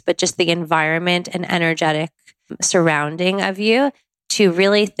space, but just the environment and energetic surrounding of you to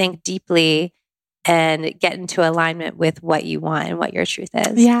really think deeply and get into alignment with what you want and what your truth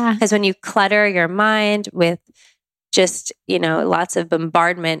is. Yeah. Because when you clutter your mind with just, lots of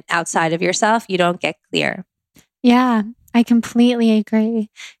bombardment outside of yourself, you don't get clear. Yeah, I completely agree.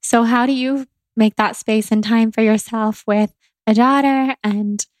 So how do you make that space and time for yourself with a daughter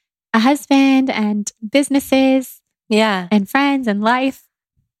and a husband and businesses? Yeah. And friends and life?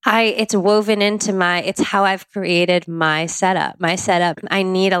 It's woven into it's how I've created my setup. I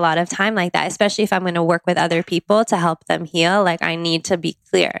need a lot of time like that, especially if I'm going to work with other people to help them heal. Like, I need to be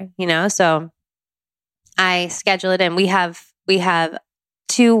clear, so I schedule it in. We have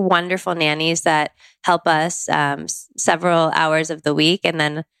two wonderful nannies that help us several hours of the week. And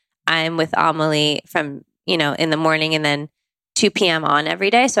then I'm with Amelie from, in the morning and then 2 p.m. on every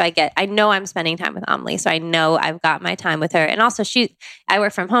day. So I know I'm spending time with Amelie. So I know I've got my time with her. And also I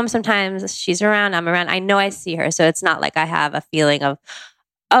work from home sometimes. She's around, I'm around. I know I see her. So it's not like I have a feeling of,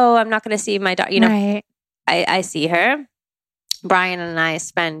 oh, I'm not going to see my daughter. Right. I see her. Brian and I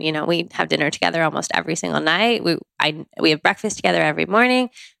spend, we have dinner together almost every single night. We have breakfast together every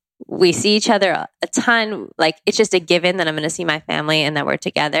morning. We see each other a ton. Like, it's just a given that I'm going to see my family and that we're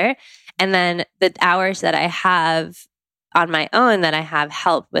together. And then the hours that I have on my own, that I have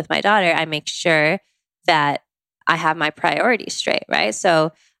help with my daughter, I make sure that I have my priorities straight, right?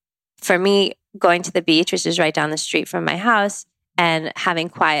 So for me, going to the beach, which is right down the street from my house, and having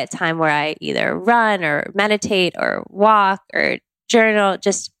quiet time where I either run or meditate or walk or journal,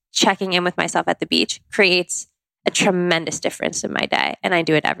 just checking in with myself at the beach, creates a tremendous difference in my day. And I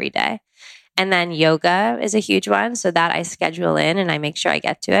do it every day. And then yoga is a huge one. So that I schedule in and I make sure I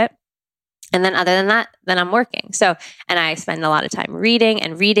get to it. And then other than that, then I'm working. So, and I spend a lot of time reading,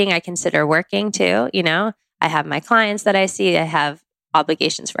 and reading I consider working too. I have my clients that I see. I have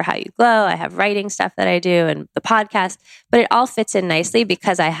obligations for How You Glow. I have writing stuff that I do and the podcast, but it all fits in nicely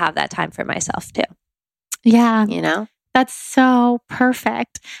because I have that time for myself too. Yeah. That's so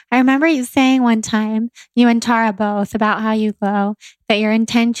perfect. I remember you saying one time, you and Tara both, about how you glow, that your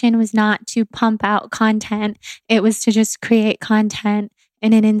intention was not to pump out content. It was to just create content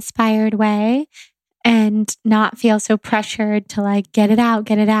in an inspired way and not feel so pressured to like get it out.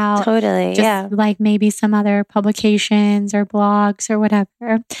 Totally. Just like maybe some other publications or blogs or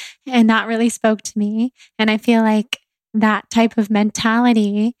whatever. And that really spoke to me. And I feel like that type of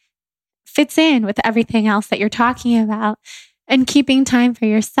mentality fits in with everything else that you're talking about, and keeping time for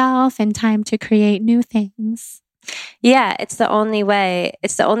yourself and time to create new things. Yeah, it's the only way.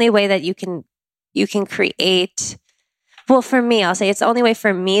 It's the only way that you can create. Well, for me, I'll say it's the only way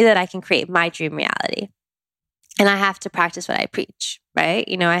for me that I can create my dream reality. And I have to practice what I preach, right?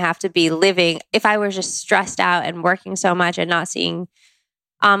 I have to be living. If I were just stressed out and working so much and not seeing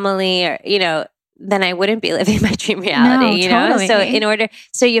Amelie, or, then I wouldn't be living my dream reality, Totally.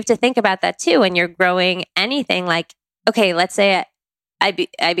 So you have to think about that too when you're growing anything. Like, okay, let's say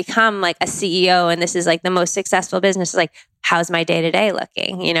I become like a CEO and this is like the most successful business. Like, how's my day-to-day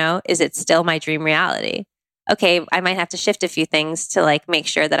looking? Is it still my dream reality? Okay, I might have to shift a few things to like make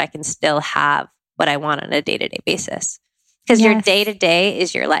sure that I can still have what I want on a day-to-day basis. Because your day-to-day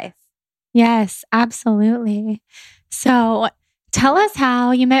is your life. Yes, absolutely. So tell us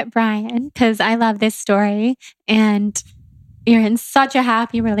how you met Brian, because I love this story and you're in such a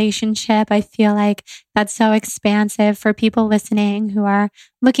happy relationship. I feel like that's so expansive for people listening who are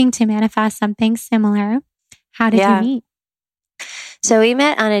looking to manifest something similar. How did you meet? So we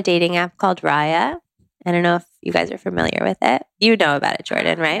met on a dating app called Raya. I don't know if you guys are familiar with it. You know about it,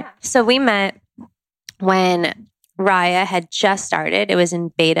 Jordan, right? Yeah. So we met when Raya had just started. It was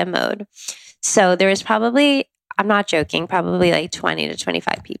in beta mode. So there was probably, I'm not joking, probably like 20 to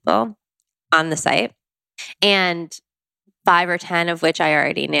 25 people on the site. And 5 or 10 of which I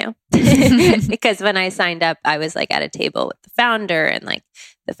already knew. Because when I signed up, I was like at a table with the founder and like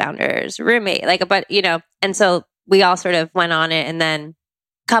the founder's roommate. And so we all sort of went on it. And then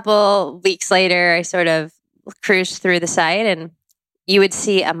a couple weeks later, I sort of cruised through the site and you would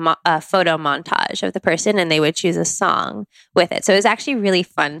see a photo montage of the person and they would choose a song with it. So it was actually a really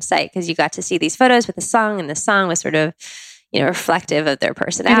fun site because you got to see these photos with the song, and the song was sort of, reflective of their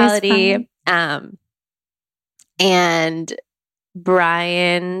personality. And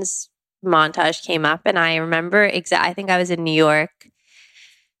Brian's montage came up, and I remember I think I was in New York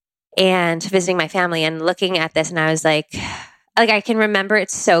and visiting my family and looking at this, and I was like I can remember it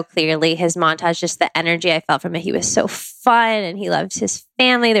so clearly, his montage, just the energy I felt from it. He was so fun and he loved his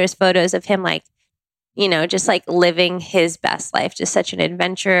family. There's photos of him just like living his best life, just such an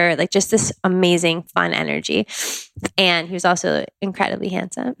adventurer, like just this amazing fun energy. And he was also incredibly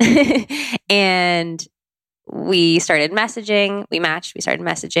handsome. And we started messaging, we matched, we started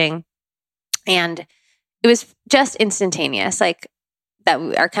messaging, and it was just instantaneous, like that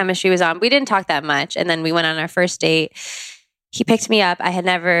our chemistry was on. We didn't talk that much. And then we went on our first date. He picked me up. I had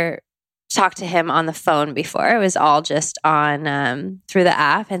never talked to him on the phone before. It was all just on through the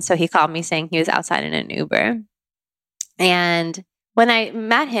app. And so he called me saying he was outside in an Uber. And when I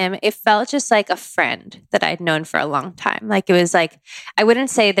met him, it felt just like a friend that I'd known for a long time. Like it was like, I wouldn't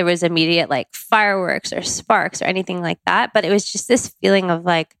say there was immediate like fireworks or sparks or anything like that, but it was just this feeling of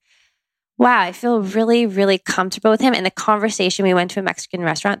like, wow, I feel really, really comfortable with him. And the conversation, we went to a Mexican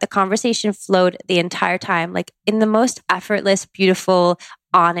restaurant, the conversation flowed the entire time, like in the most effortless, beautiful,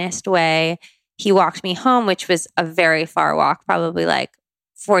 honest way. He walked me home, which was a very far walk, probably like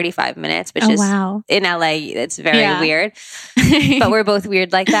 45 minutes, which is in LA, it's very weird. But we're both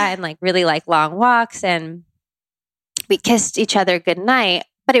weird like that and like really like long walks. And we kissed each other goodnight.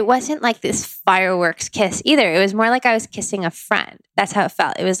 But it wasn't like this fireworks kiss either. It was more like I was kissing a friend. That's how it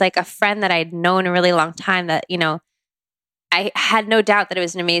felt. It was like a friend that I'd known a really long time that, I had no doubt that it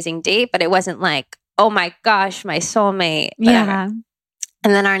was an amazing date, but it wasn't like, oh my gosh, my soulmate. Whatever. Yeah.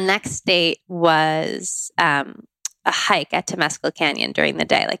 And then our next date was a hike at Temescal Canyon during the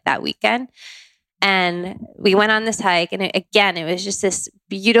day, like that weekend. And we went on this hike. And it was just this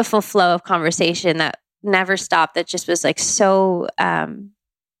beautiful flow of conversation that never stopped. That just was like so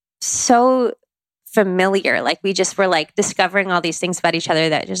familiar. Like we just were like discovering all these things about each other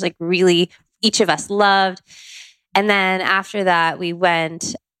that just like really each of us loved. And then after that, we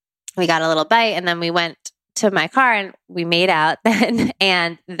got a little bite, and then we went to my car and we made out then.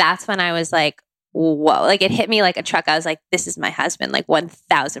 And that's when I was like, whoa, like it hit me like a truck. I was like, this is my husband, like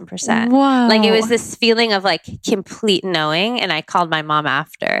 1000%. Whoa. Like it was this feeling of like complete knowing. And I called my mom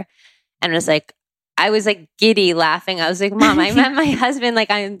after and was like, I was like giddy laughing. I was like, Mom, I met my husband. Like,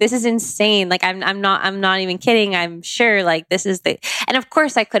 this is insane. Like, I'm not even kidding. I'm sure like this is and of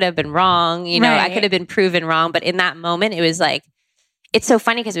course I could have been wrong. You know, I could have been proven wrong. But in that moment, it was like, it's so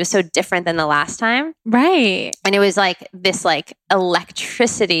funny because it was so different than the last time. Right. And it was like this like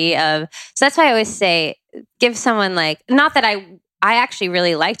electricity so that's why I always say, give someone like, not that I actually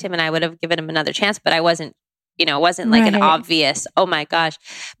really liked him and I would have given him another chance, but I wasn't, you know, it wasn't like an obvious, oh my gosh.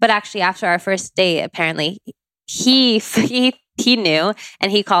 But actually after our first date, apparently he knew,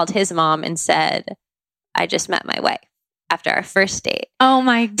 and he called his mom and said, I just met my wife after our first date. Oh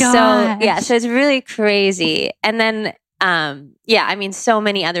my God. So yeah, so it's really crazy. And then, I mean, so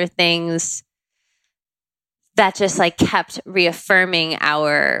many other things that just like kept reaffirming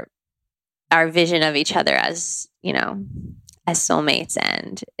our vision of each other as, you know, as soulmates.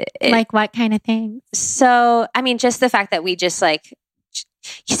 And like what kind of things? So, I mean, just the fact that we just like,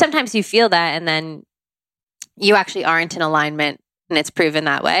 sometimes you feel that and then you actually aren't in alignment, and it's proven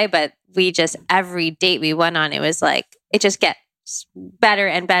that way. But we just, every date we went on, it was like, it just gets better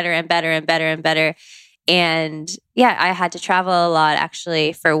and better and better and better and better. And yeah, I had to travel a lot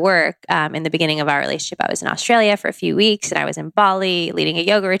actually for work. In the beginning of our relationship, I was in Australia for a few weeks and I was in Bali leading a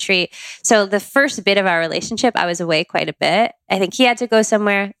yoga retreat. So the first bit of our relationship, I was away quite a bit. I think he had to go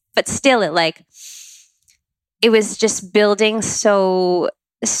somewhere, but still it was just building such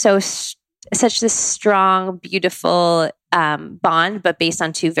this strong, beautiful bond, but based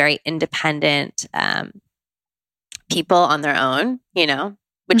on two very independent people on their own, you know,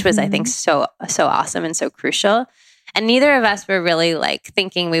 which was, I think, so awesome and so crucial. And neither of us were really like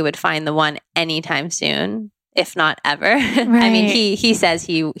thinking we would find the one anytime soon, if not ever. Right. I mean, he says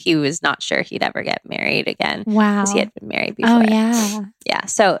he was not sure he'd ever get married again. Wow. Because he had been married before. Oh, yeah. Yeah.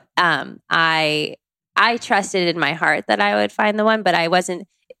 So I trusted in my heart that I would find the one, but I wasn't,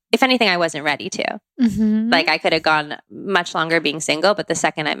 if anything, I wasn't ready to. Mm-hmm. Like I could have gone much longer being single, but the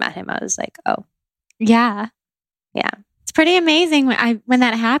second I met him, I was like, oh. Yeah. Yeah. It's pretty amazing when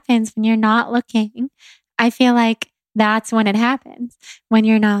that happens, when you're not looking. I feel like that's when it happens, when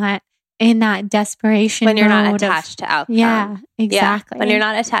you're not in that desperation when you're mode not attached to outcome. Yeah, exactly. Yeah. When you're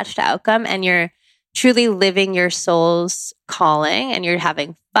not attached to outcome and you're truly living your soul's calling and you're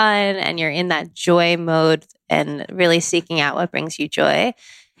having fun and you're in that joy mode and really seeking out what brings you joy.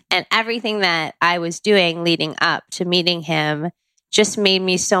 And everything that I was doing leading up to meeting him just made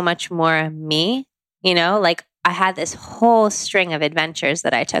me so much more me, you know, like I had this whole string of adventures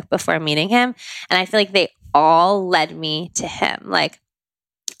that I took before meeting him. And I feel like they all led me to him. Like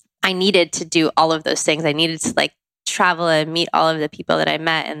I needed to do all of those things. I needed to like travel and meet all of the people that I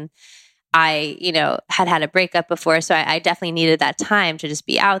met. And I, you know, had a breakup before. So I definitely needed that time to just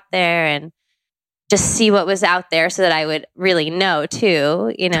be out there and just see what was out there so that I would really know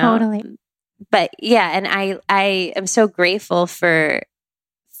too, you know. Totally. But yeah, and I am so grateful for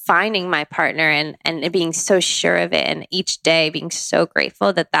finding my partner and being so sure of it, and each day being so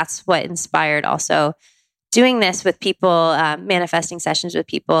grateful that that's what inspired also doing this with people, manifesting sessions with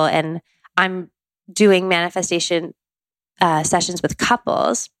people. And I'm doing manifestation sessions with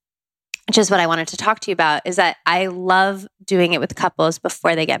couples, which is what I wanted to talk to you about, is that I love doing it with couples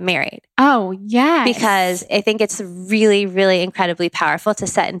before they get married. Oh, yeah. Because I think it's really, really incredibly powerful to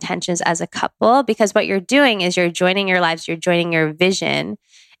set intentions as a couple, because what you're doing is you're joining your lives, you're joining your vision.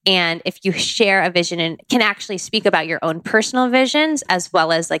 And if you share a vision and can actually speak about your own personal visions as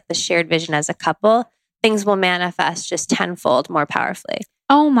well as like the shared vision as a couple, things will manifest just tenfold more powerfully.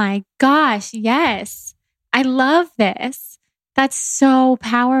 Oh my gosh. Yes. I love this. That's so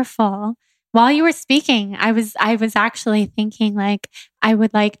powerful. While you were speaking, I was actually thinking like I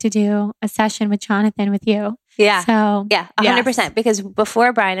would like to do a session with Jonathan with you. Yeah. So yeah, 100%. Yes. Because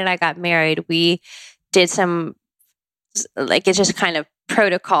before Brian and I got married, we did some, like, it's just kind of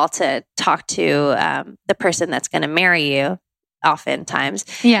protocol to talk to the person that's going to marry you oftentimes.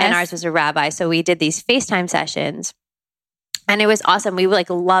 Yes. And ours was a rabbi. So we did these FaceTime sessions. And it was awesome. We like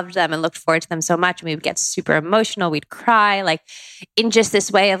loved them and looked forward to them so much. And we would get super emotional. We'd cry, like in just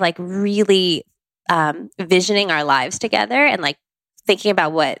this way of like really visioning our lives together and like thinking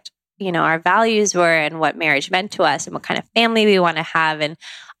about what, you know, our values were and what marriage meant to us and what kind of family we want to have. And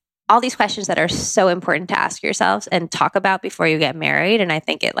all these questions that are so important to ask yourselves and talk about before you get married. And I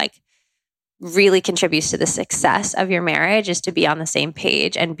think it like really contributes to the success of your marriage is to be on the same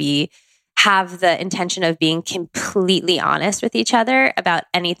page and have the intention of being completely honest with each other about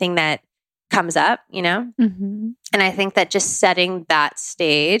anything that comes up, you know? Mm-hmm. And I think that just setting that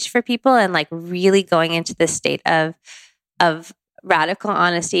stage for people and like really going into this state of radical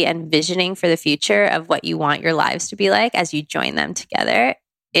honesty and visioning for the future of what you want your lives to be like as you join them together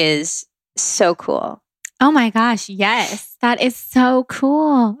is so cool. Oh my gosh, yes. That is so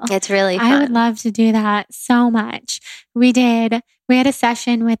cool. It's really fun. I would love to do that so much. We had a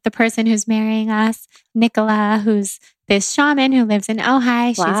session with the person who's marrying us, Nicola, who's this shaman who lives in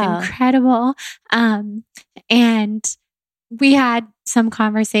Ojai. She's incredible. And we had some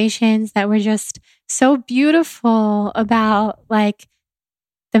conversations that were just so beautiful about like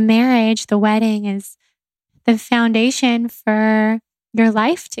the marriage, the wedding is the foundation for your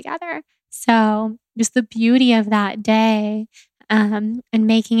life together. So just the beauty of that day and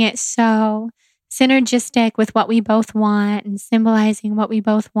making it so synergistic with what we both want and symbolizing what we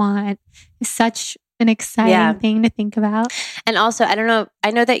both want is such an exciting thing to think about. And also, I don't know,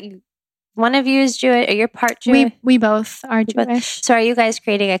 I know that one of you is Jewish, or you're part Jewish? We both are Jewish. So are you guys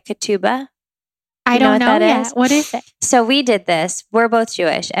creating a ketubah? I don't know yet. What is it? So we did this. We're both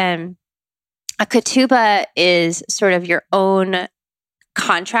Jewish, and a ketubah is sort of your own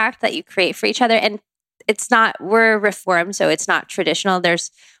contract that you create for each other. And it's not, we're Reformed, so it's not traditional.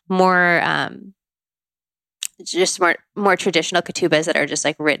 There's more, just more traditional ketubahs that are just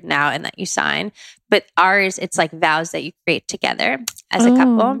like written out and that you sign. But ours, it's like vows that you create together as a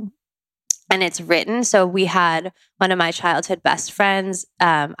couple. And it's written. So we had one of my childhood best friends.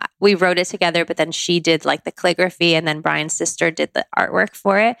 We wrote it together, but then she did like the calligraphy, and then Brian's sister did the artwork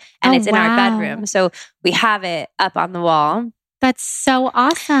for it. And it's in our bedroom. So we have it up on the wall. That's so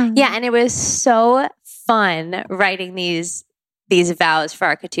awesome. Yeah. And it was so fun writing these vows for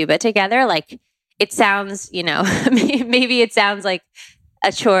our ketubah together. Like it sounds, maybe it sounds like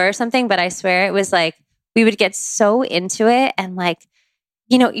a chore or something, but I swear it was like, we would get so into it and like,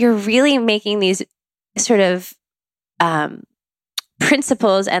 you're really making these sort of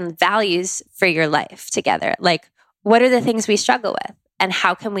principles and values for your life together. Like, what are the things we struggle with? And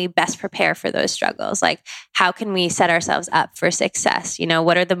how can we best prepare for those struggles? Like, how can we set ourselves up for success?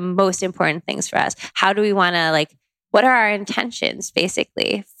 What are the most important things for us? How do we want to, what are our intentions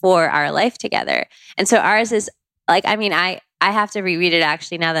basically for our life together? And so ours is like, I have to reread it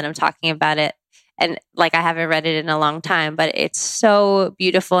actually now that I'm talking about it. And I haven't read it in a long time, but it's so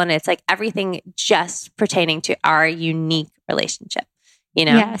beautiful. And it's like everything just pertaining to our unique relationship,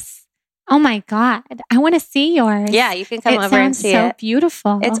 Yes. Oh my God. I want to see yours. Yeah, you can come over and see it. It sounds so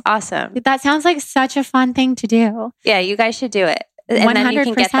beautiful. It's awesome. That sounds like such a fun thing to do. Yeah, you guys should do it. And 100%. then you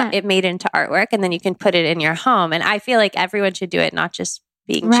can get it made into artwork, and then you can put it in your home. And I feel like everyone should do it, not just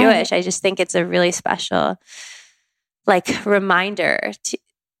being Jewish. I just think it's a really special reminder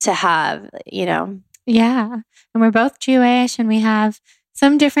to have, Yeah. And we're both Jewish, and we have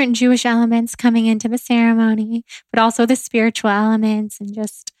some different Jewish elements coming into the ceremony, but also the spiritual elements, and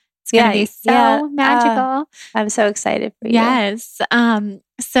just it's going to be so magical. I'm so excited for you. Yes.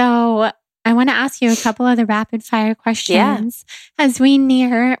 So I want to ask you a couple of the rapid fire questions as we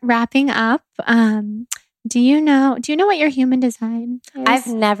near wrapping up. Do you know what your human design is? I've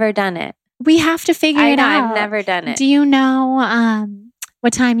never done it. We have to figure it out. I've never done it. Do you know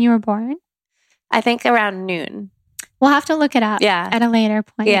what time you were born? I think around noon. We'll have to look it up at a later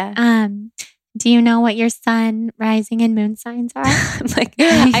point. Yeah. Do you know what your sun, rising, and moon signs are?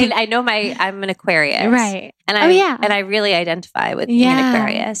 I know I'm an Aquarius. Right. And I really identify with being an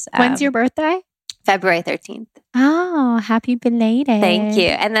Aquarius. When's your birthday? February 13th. Oh, happy belated. Thank you.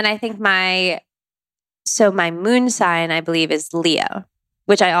 And then I think my moon sign, I believe, is Leo,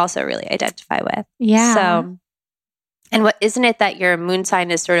 which I also really identify with. Yeah. So, and what isn't it that your moon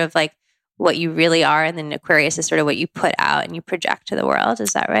sign is sort of like what you really are, and then Aquarius is sort of what you put out and you project to the world.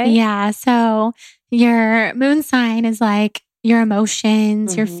 Is that right? Yeah. So your moon sign is like your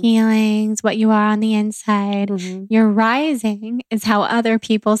emotions, your feelings, what you are on the inside. Your rising is how other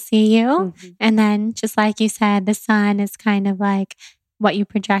people see you. And then just like you said, the sun is kind of like what you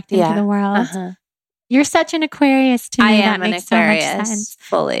project into the world. You're such an Aquarius to me. I am that an makes Aquarius, so much sense.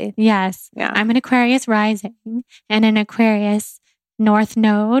 Fully. Yes. Yeah. I'm an Aquarius rising and an Aquarius North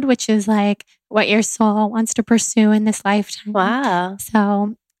Node, which is like what your soul wants to pursue in this lifetime. Wow.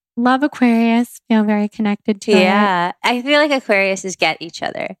 So love Aquarius, feel very connected to it. Yeah. I feel like Aquariuses get each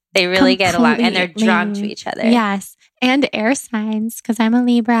other. They really get along, and they're drawn to each other. Yes. And air signs, because I'm a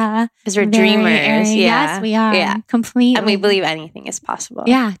Libra. Because we're dreamers. Airy. Yeah. Yes, we are. Yeah. Completely. And we believe anything is possible.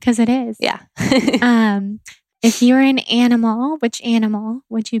 Yeah, because it is. Yeah. If you're an animal, which animal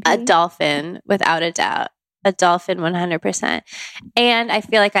would you be? A dolphin, without a doubt. A dolphin, 100%. And I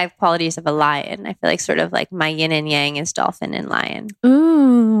feel like I have qualities of a lion. I feel like sort of like my yin and yang is dolphin and lion.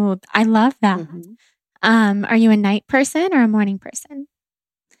 Ooh, I love that. Are you a night person or a morning person?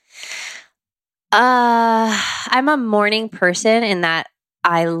 I'm a morning person in that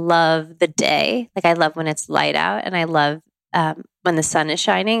I love the day. Like I love when it's light out, and I love when the sun is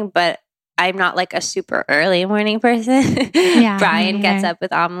shining. But I'm not like a super early morning person. Yeah, Brian me gets neither. up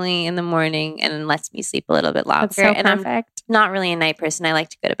with Amelie in the morning and lets me sleep a little bit longer. That's so and perfect. I'm not really a night person. I like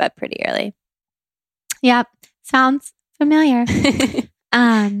to go to bed pretty early. Yep. Sounds familiar.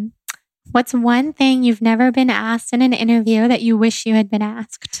 What's one thing you've never been asked in an interview that you wish you had been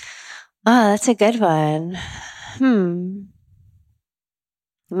asked? Oh, that's a good one.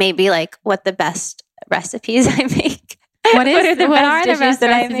 Maybe like what the best recipes I make. What are the dishes best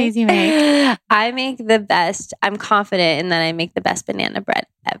that I recipes you make? I make the best. I'm confident in that I make the best banana bread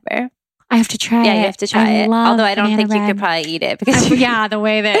ever. I have to try it. Yeah, you have to try it. Although I don't think banana you could bread. probably eat it because Yeah, the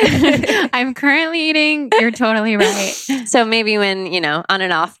way that I'm currently eating, you're totally right. So maybe when, on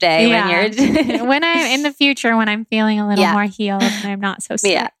an off day when you're when I'm in the future, when I'm feeling a little more healed and I'm not so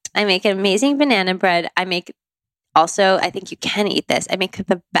sick. Yeah, I make an amazing banana bread. I make also, I think you can eat this. I make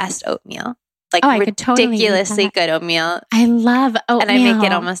the best oatmeal. Like I could totally ridiculously good oatmeal. I love oatmeal. And I make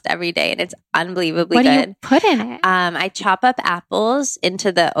it almost every day and it's unbelievably good. What do you put in it? I chop up apples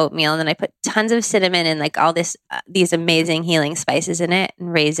into the oatmeal and then I put tons of cinnamon and like all these amazing healing spices in it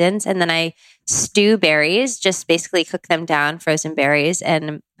and raisins. And then I stew berries, just basically cook them down, frozen berries,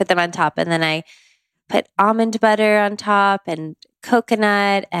 and put them on top. And then I put almond butter on top and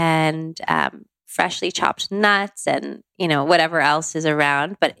coconut and freshly chopped nuts and, whatever else is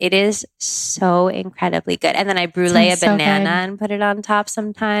around. But it is so incredibly good. And then I brulee a banana and put it on top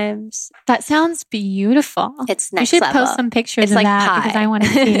sometimes. That sounds beautiful. It's next level. You should level. Post some pictures it's of like that pie. because I want to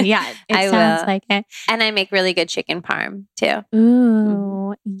see. Yeah, it sounds like it. And I make really good chicken parm too.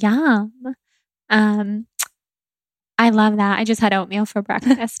 Ooh, yum. I love that. I just had oatmeal for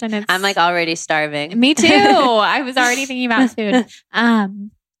breakfast and I'm like already starving. Me too. I was already thinking about food.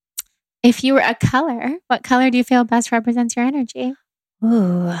 If you were a color, what color do you feel best represents your energy?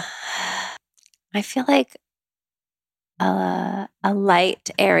 Ooh, I feel like a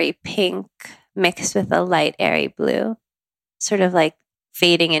light, airy pink mixed with a light, airy blue, sort of like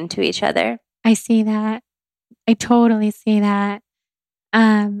fading into each other. I see that. I totally see that.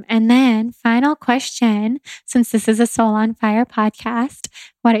 And then final question, since this is a Soul on Fire podcast,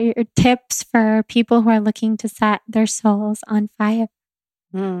 what are your tips for people who are looking to set their souls on fire?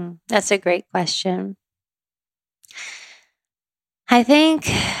 That's a great question. I think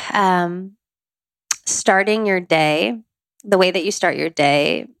starting your day, the way that you start your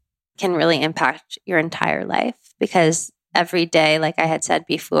day can really impact your entire life because every day, like I had said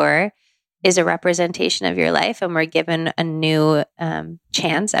before, is a representation of your life and we're given a new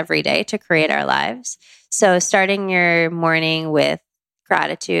chance every day to create our lives. So starting your morning with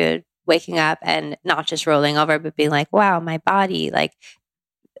gratitude, waking up and not just rolling over, but being like, wow, my body, like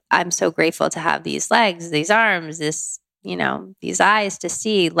I'm so grateful to have these legs, these arms, these eyes to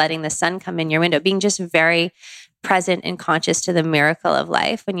see, letting the sun come in your window, being just very present and conscious to the miracle of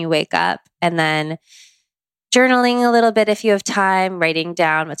life when you wake up. And then journaling a little bit if you have time, writing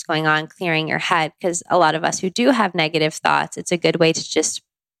down what's going on, clearing your head. Because a lot of us who do have negative thoughts, it's a good way to just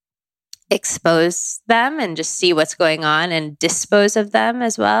expose them and just see what's going on and dispose of them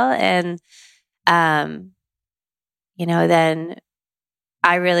as well. And, then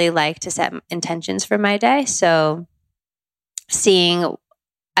I really like to set intentions for my day. So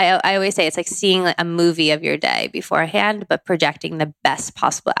I always say it's like seeing a movie of your day beforehand, but projecting the best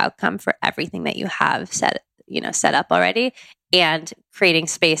possible outcome for everything that you have set up already and creating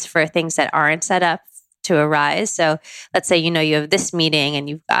space for things that aren't set up to arise. So let's say, you have this meeting and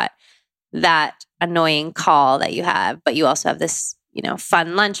you've got that annoying call that you have, but you also have this,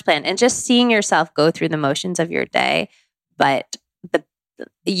 fun lunch plan and just seeing yourself go through the motions of your day, but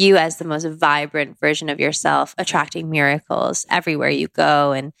you as the most vibrant version of yourself, attracting miracles everywhere you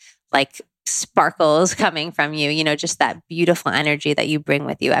go and like sparkles coming from you, just that beautiful energy that you bring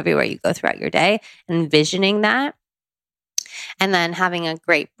with you everywhere you go throughout your day, envisioning that. And then having a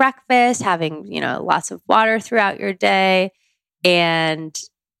great breakfast, having, lots of water throughout your day and,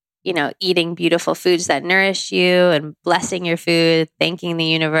 eating beautiful foods that nourish you and blessing your food, thanking the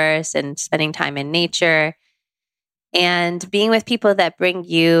universe and spending time in nature. And being with people that bring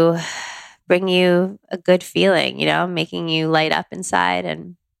you a good feeling, making you light up inside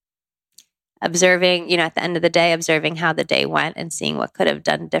and observing, at the end of the day, observing how the day went and seeing what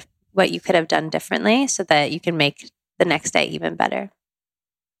you could have done differently so that you can make the next day even better.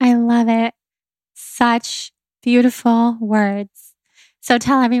 I love it. Such beautiful words. So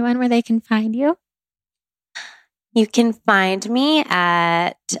tell everyone where they can find you. You can find me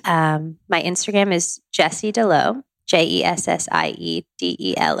at my Instagram is Jessie Lowe. JESSIEDELOWE.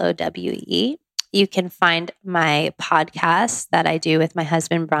 You can find my podcast that I do with my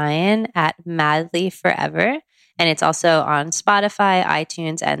husband, Brian, at Madly Forever. And it's also on Spotify,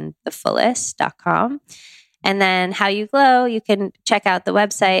 iTunes, and thefullest.com. And then How You Glow, you can check out the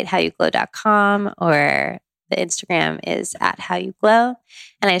website, howyouGlow.com, or the Instagram is @HowYouGlow.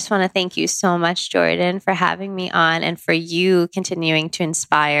 And I just want to thank you so much, Jordan, for having me on and for you continuing to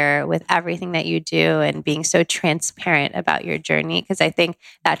inspire with everything that you do and being so transparent about your journey. Because I think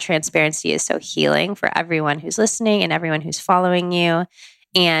that transparency is so healing for everyone who's listening and everyone who's following you.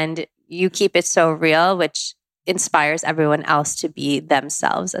 And you keep it so real, which inspires everyone else to be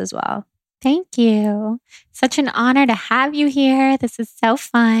themselves as well. Thank you. Such an honor to have you here. This is so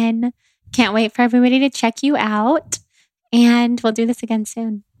fun. Can't wait for everybody to check you out. And we'll do this again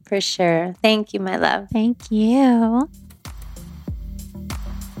soon. For sure. Thank you, my love. Thank you.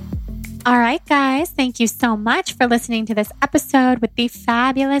 All right, guys. Thank you so much for listening to this episode with the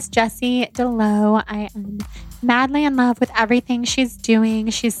fabulous Jessie Lowe. I am madly in love with everything she's doing.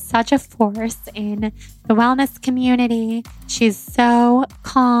 She's such a force in the wellness community. She's so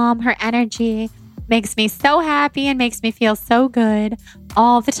calm. Her energy makes me so happy and makes me feel so good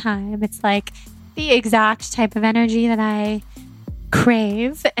all the time. It's like the exact type of energy that I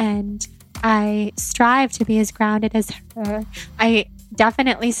crave, and I strive to be as grounded as her. I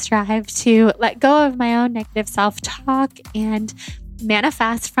definitely strive to let go of my own negative self-talk and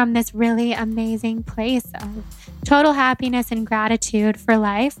manifest from this really amazing place of total happiness and gratitude for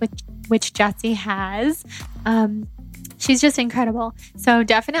life, which Jessie has. She's just incredible. So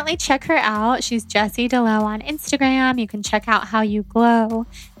definitely check her out. She's Jessie Lowe on Instagram. You can check out How You Glow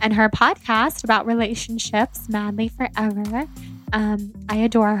and her podcast about relationships, Madly Forever. I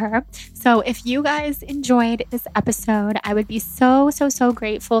adore her. So if you guys enjoyed this episode, I would be so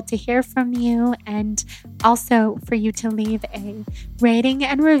grateful to hear from you, and also for you to leave a rating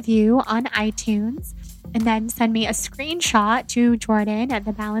and review on iTunes, and then send me a screenshot to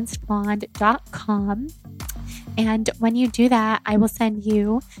jordan@thebalancedblonde.com. And when you do that, I will send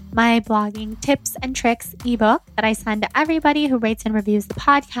you my blogging tips and tricks ebook that I send to everybody who rates and reviews the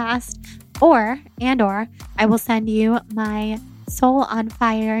podcast, or I will send you my Soul on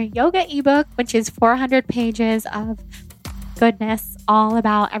Fire yoga ebook, which is 400 pages of goodness, all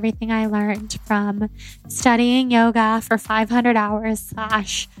about everything I learned from studying yoga for 500 hours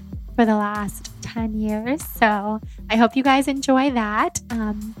 / for the last 10 years. So I hope you guys enjoy that.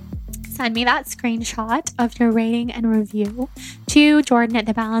 Send me that screenshot of your rating and review to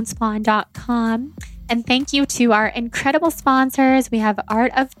jordan@thebalancedblonde.com. And thank you to our incredible sponsors. We have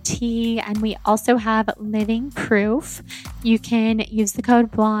Art of Tea, and we also have Living Proof. You can use the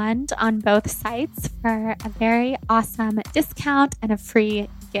code BLONDE on both sites for a very awesome discount and a free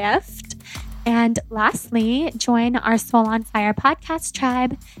gift. And lastly, join our Soul on Fire podcast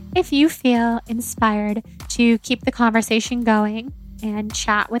tribe if you feel inspired to keep the conversation going and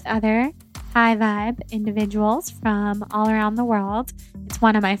chat with other high vibe individuals from all around the world. It's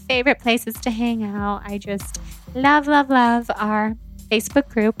one of my favorite places to hang out. I just love our Facebook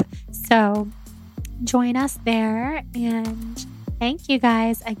group. So join us there. And thank you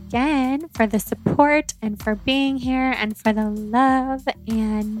guys again for the support and for being here and for the love.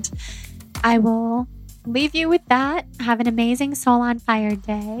 And I will leave you with that. Have an amazing Soul on Fire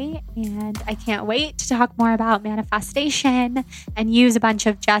day. And I can't wait to talk more about manifestation and use a bunch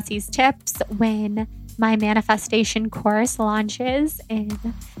of Jessie's tips when my manifestation course launches in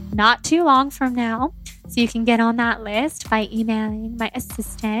not too long from now. So you can get on that list by emailing my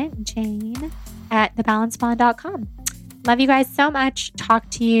assistant, Jane, at thebalancedblonde.com. Love you guys so much. Talk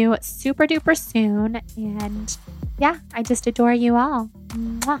to you super duper soon. And yeah, I just adore you all.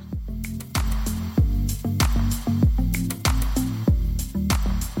 Mwah.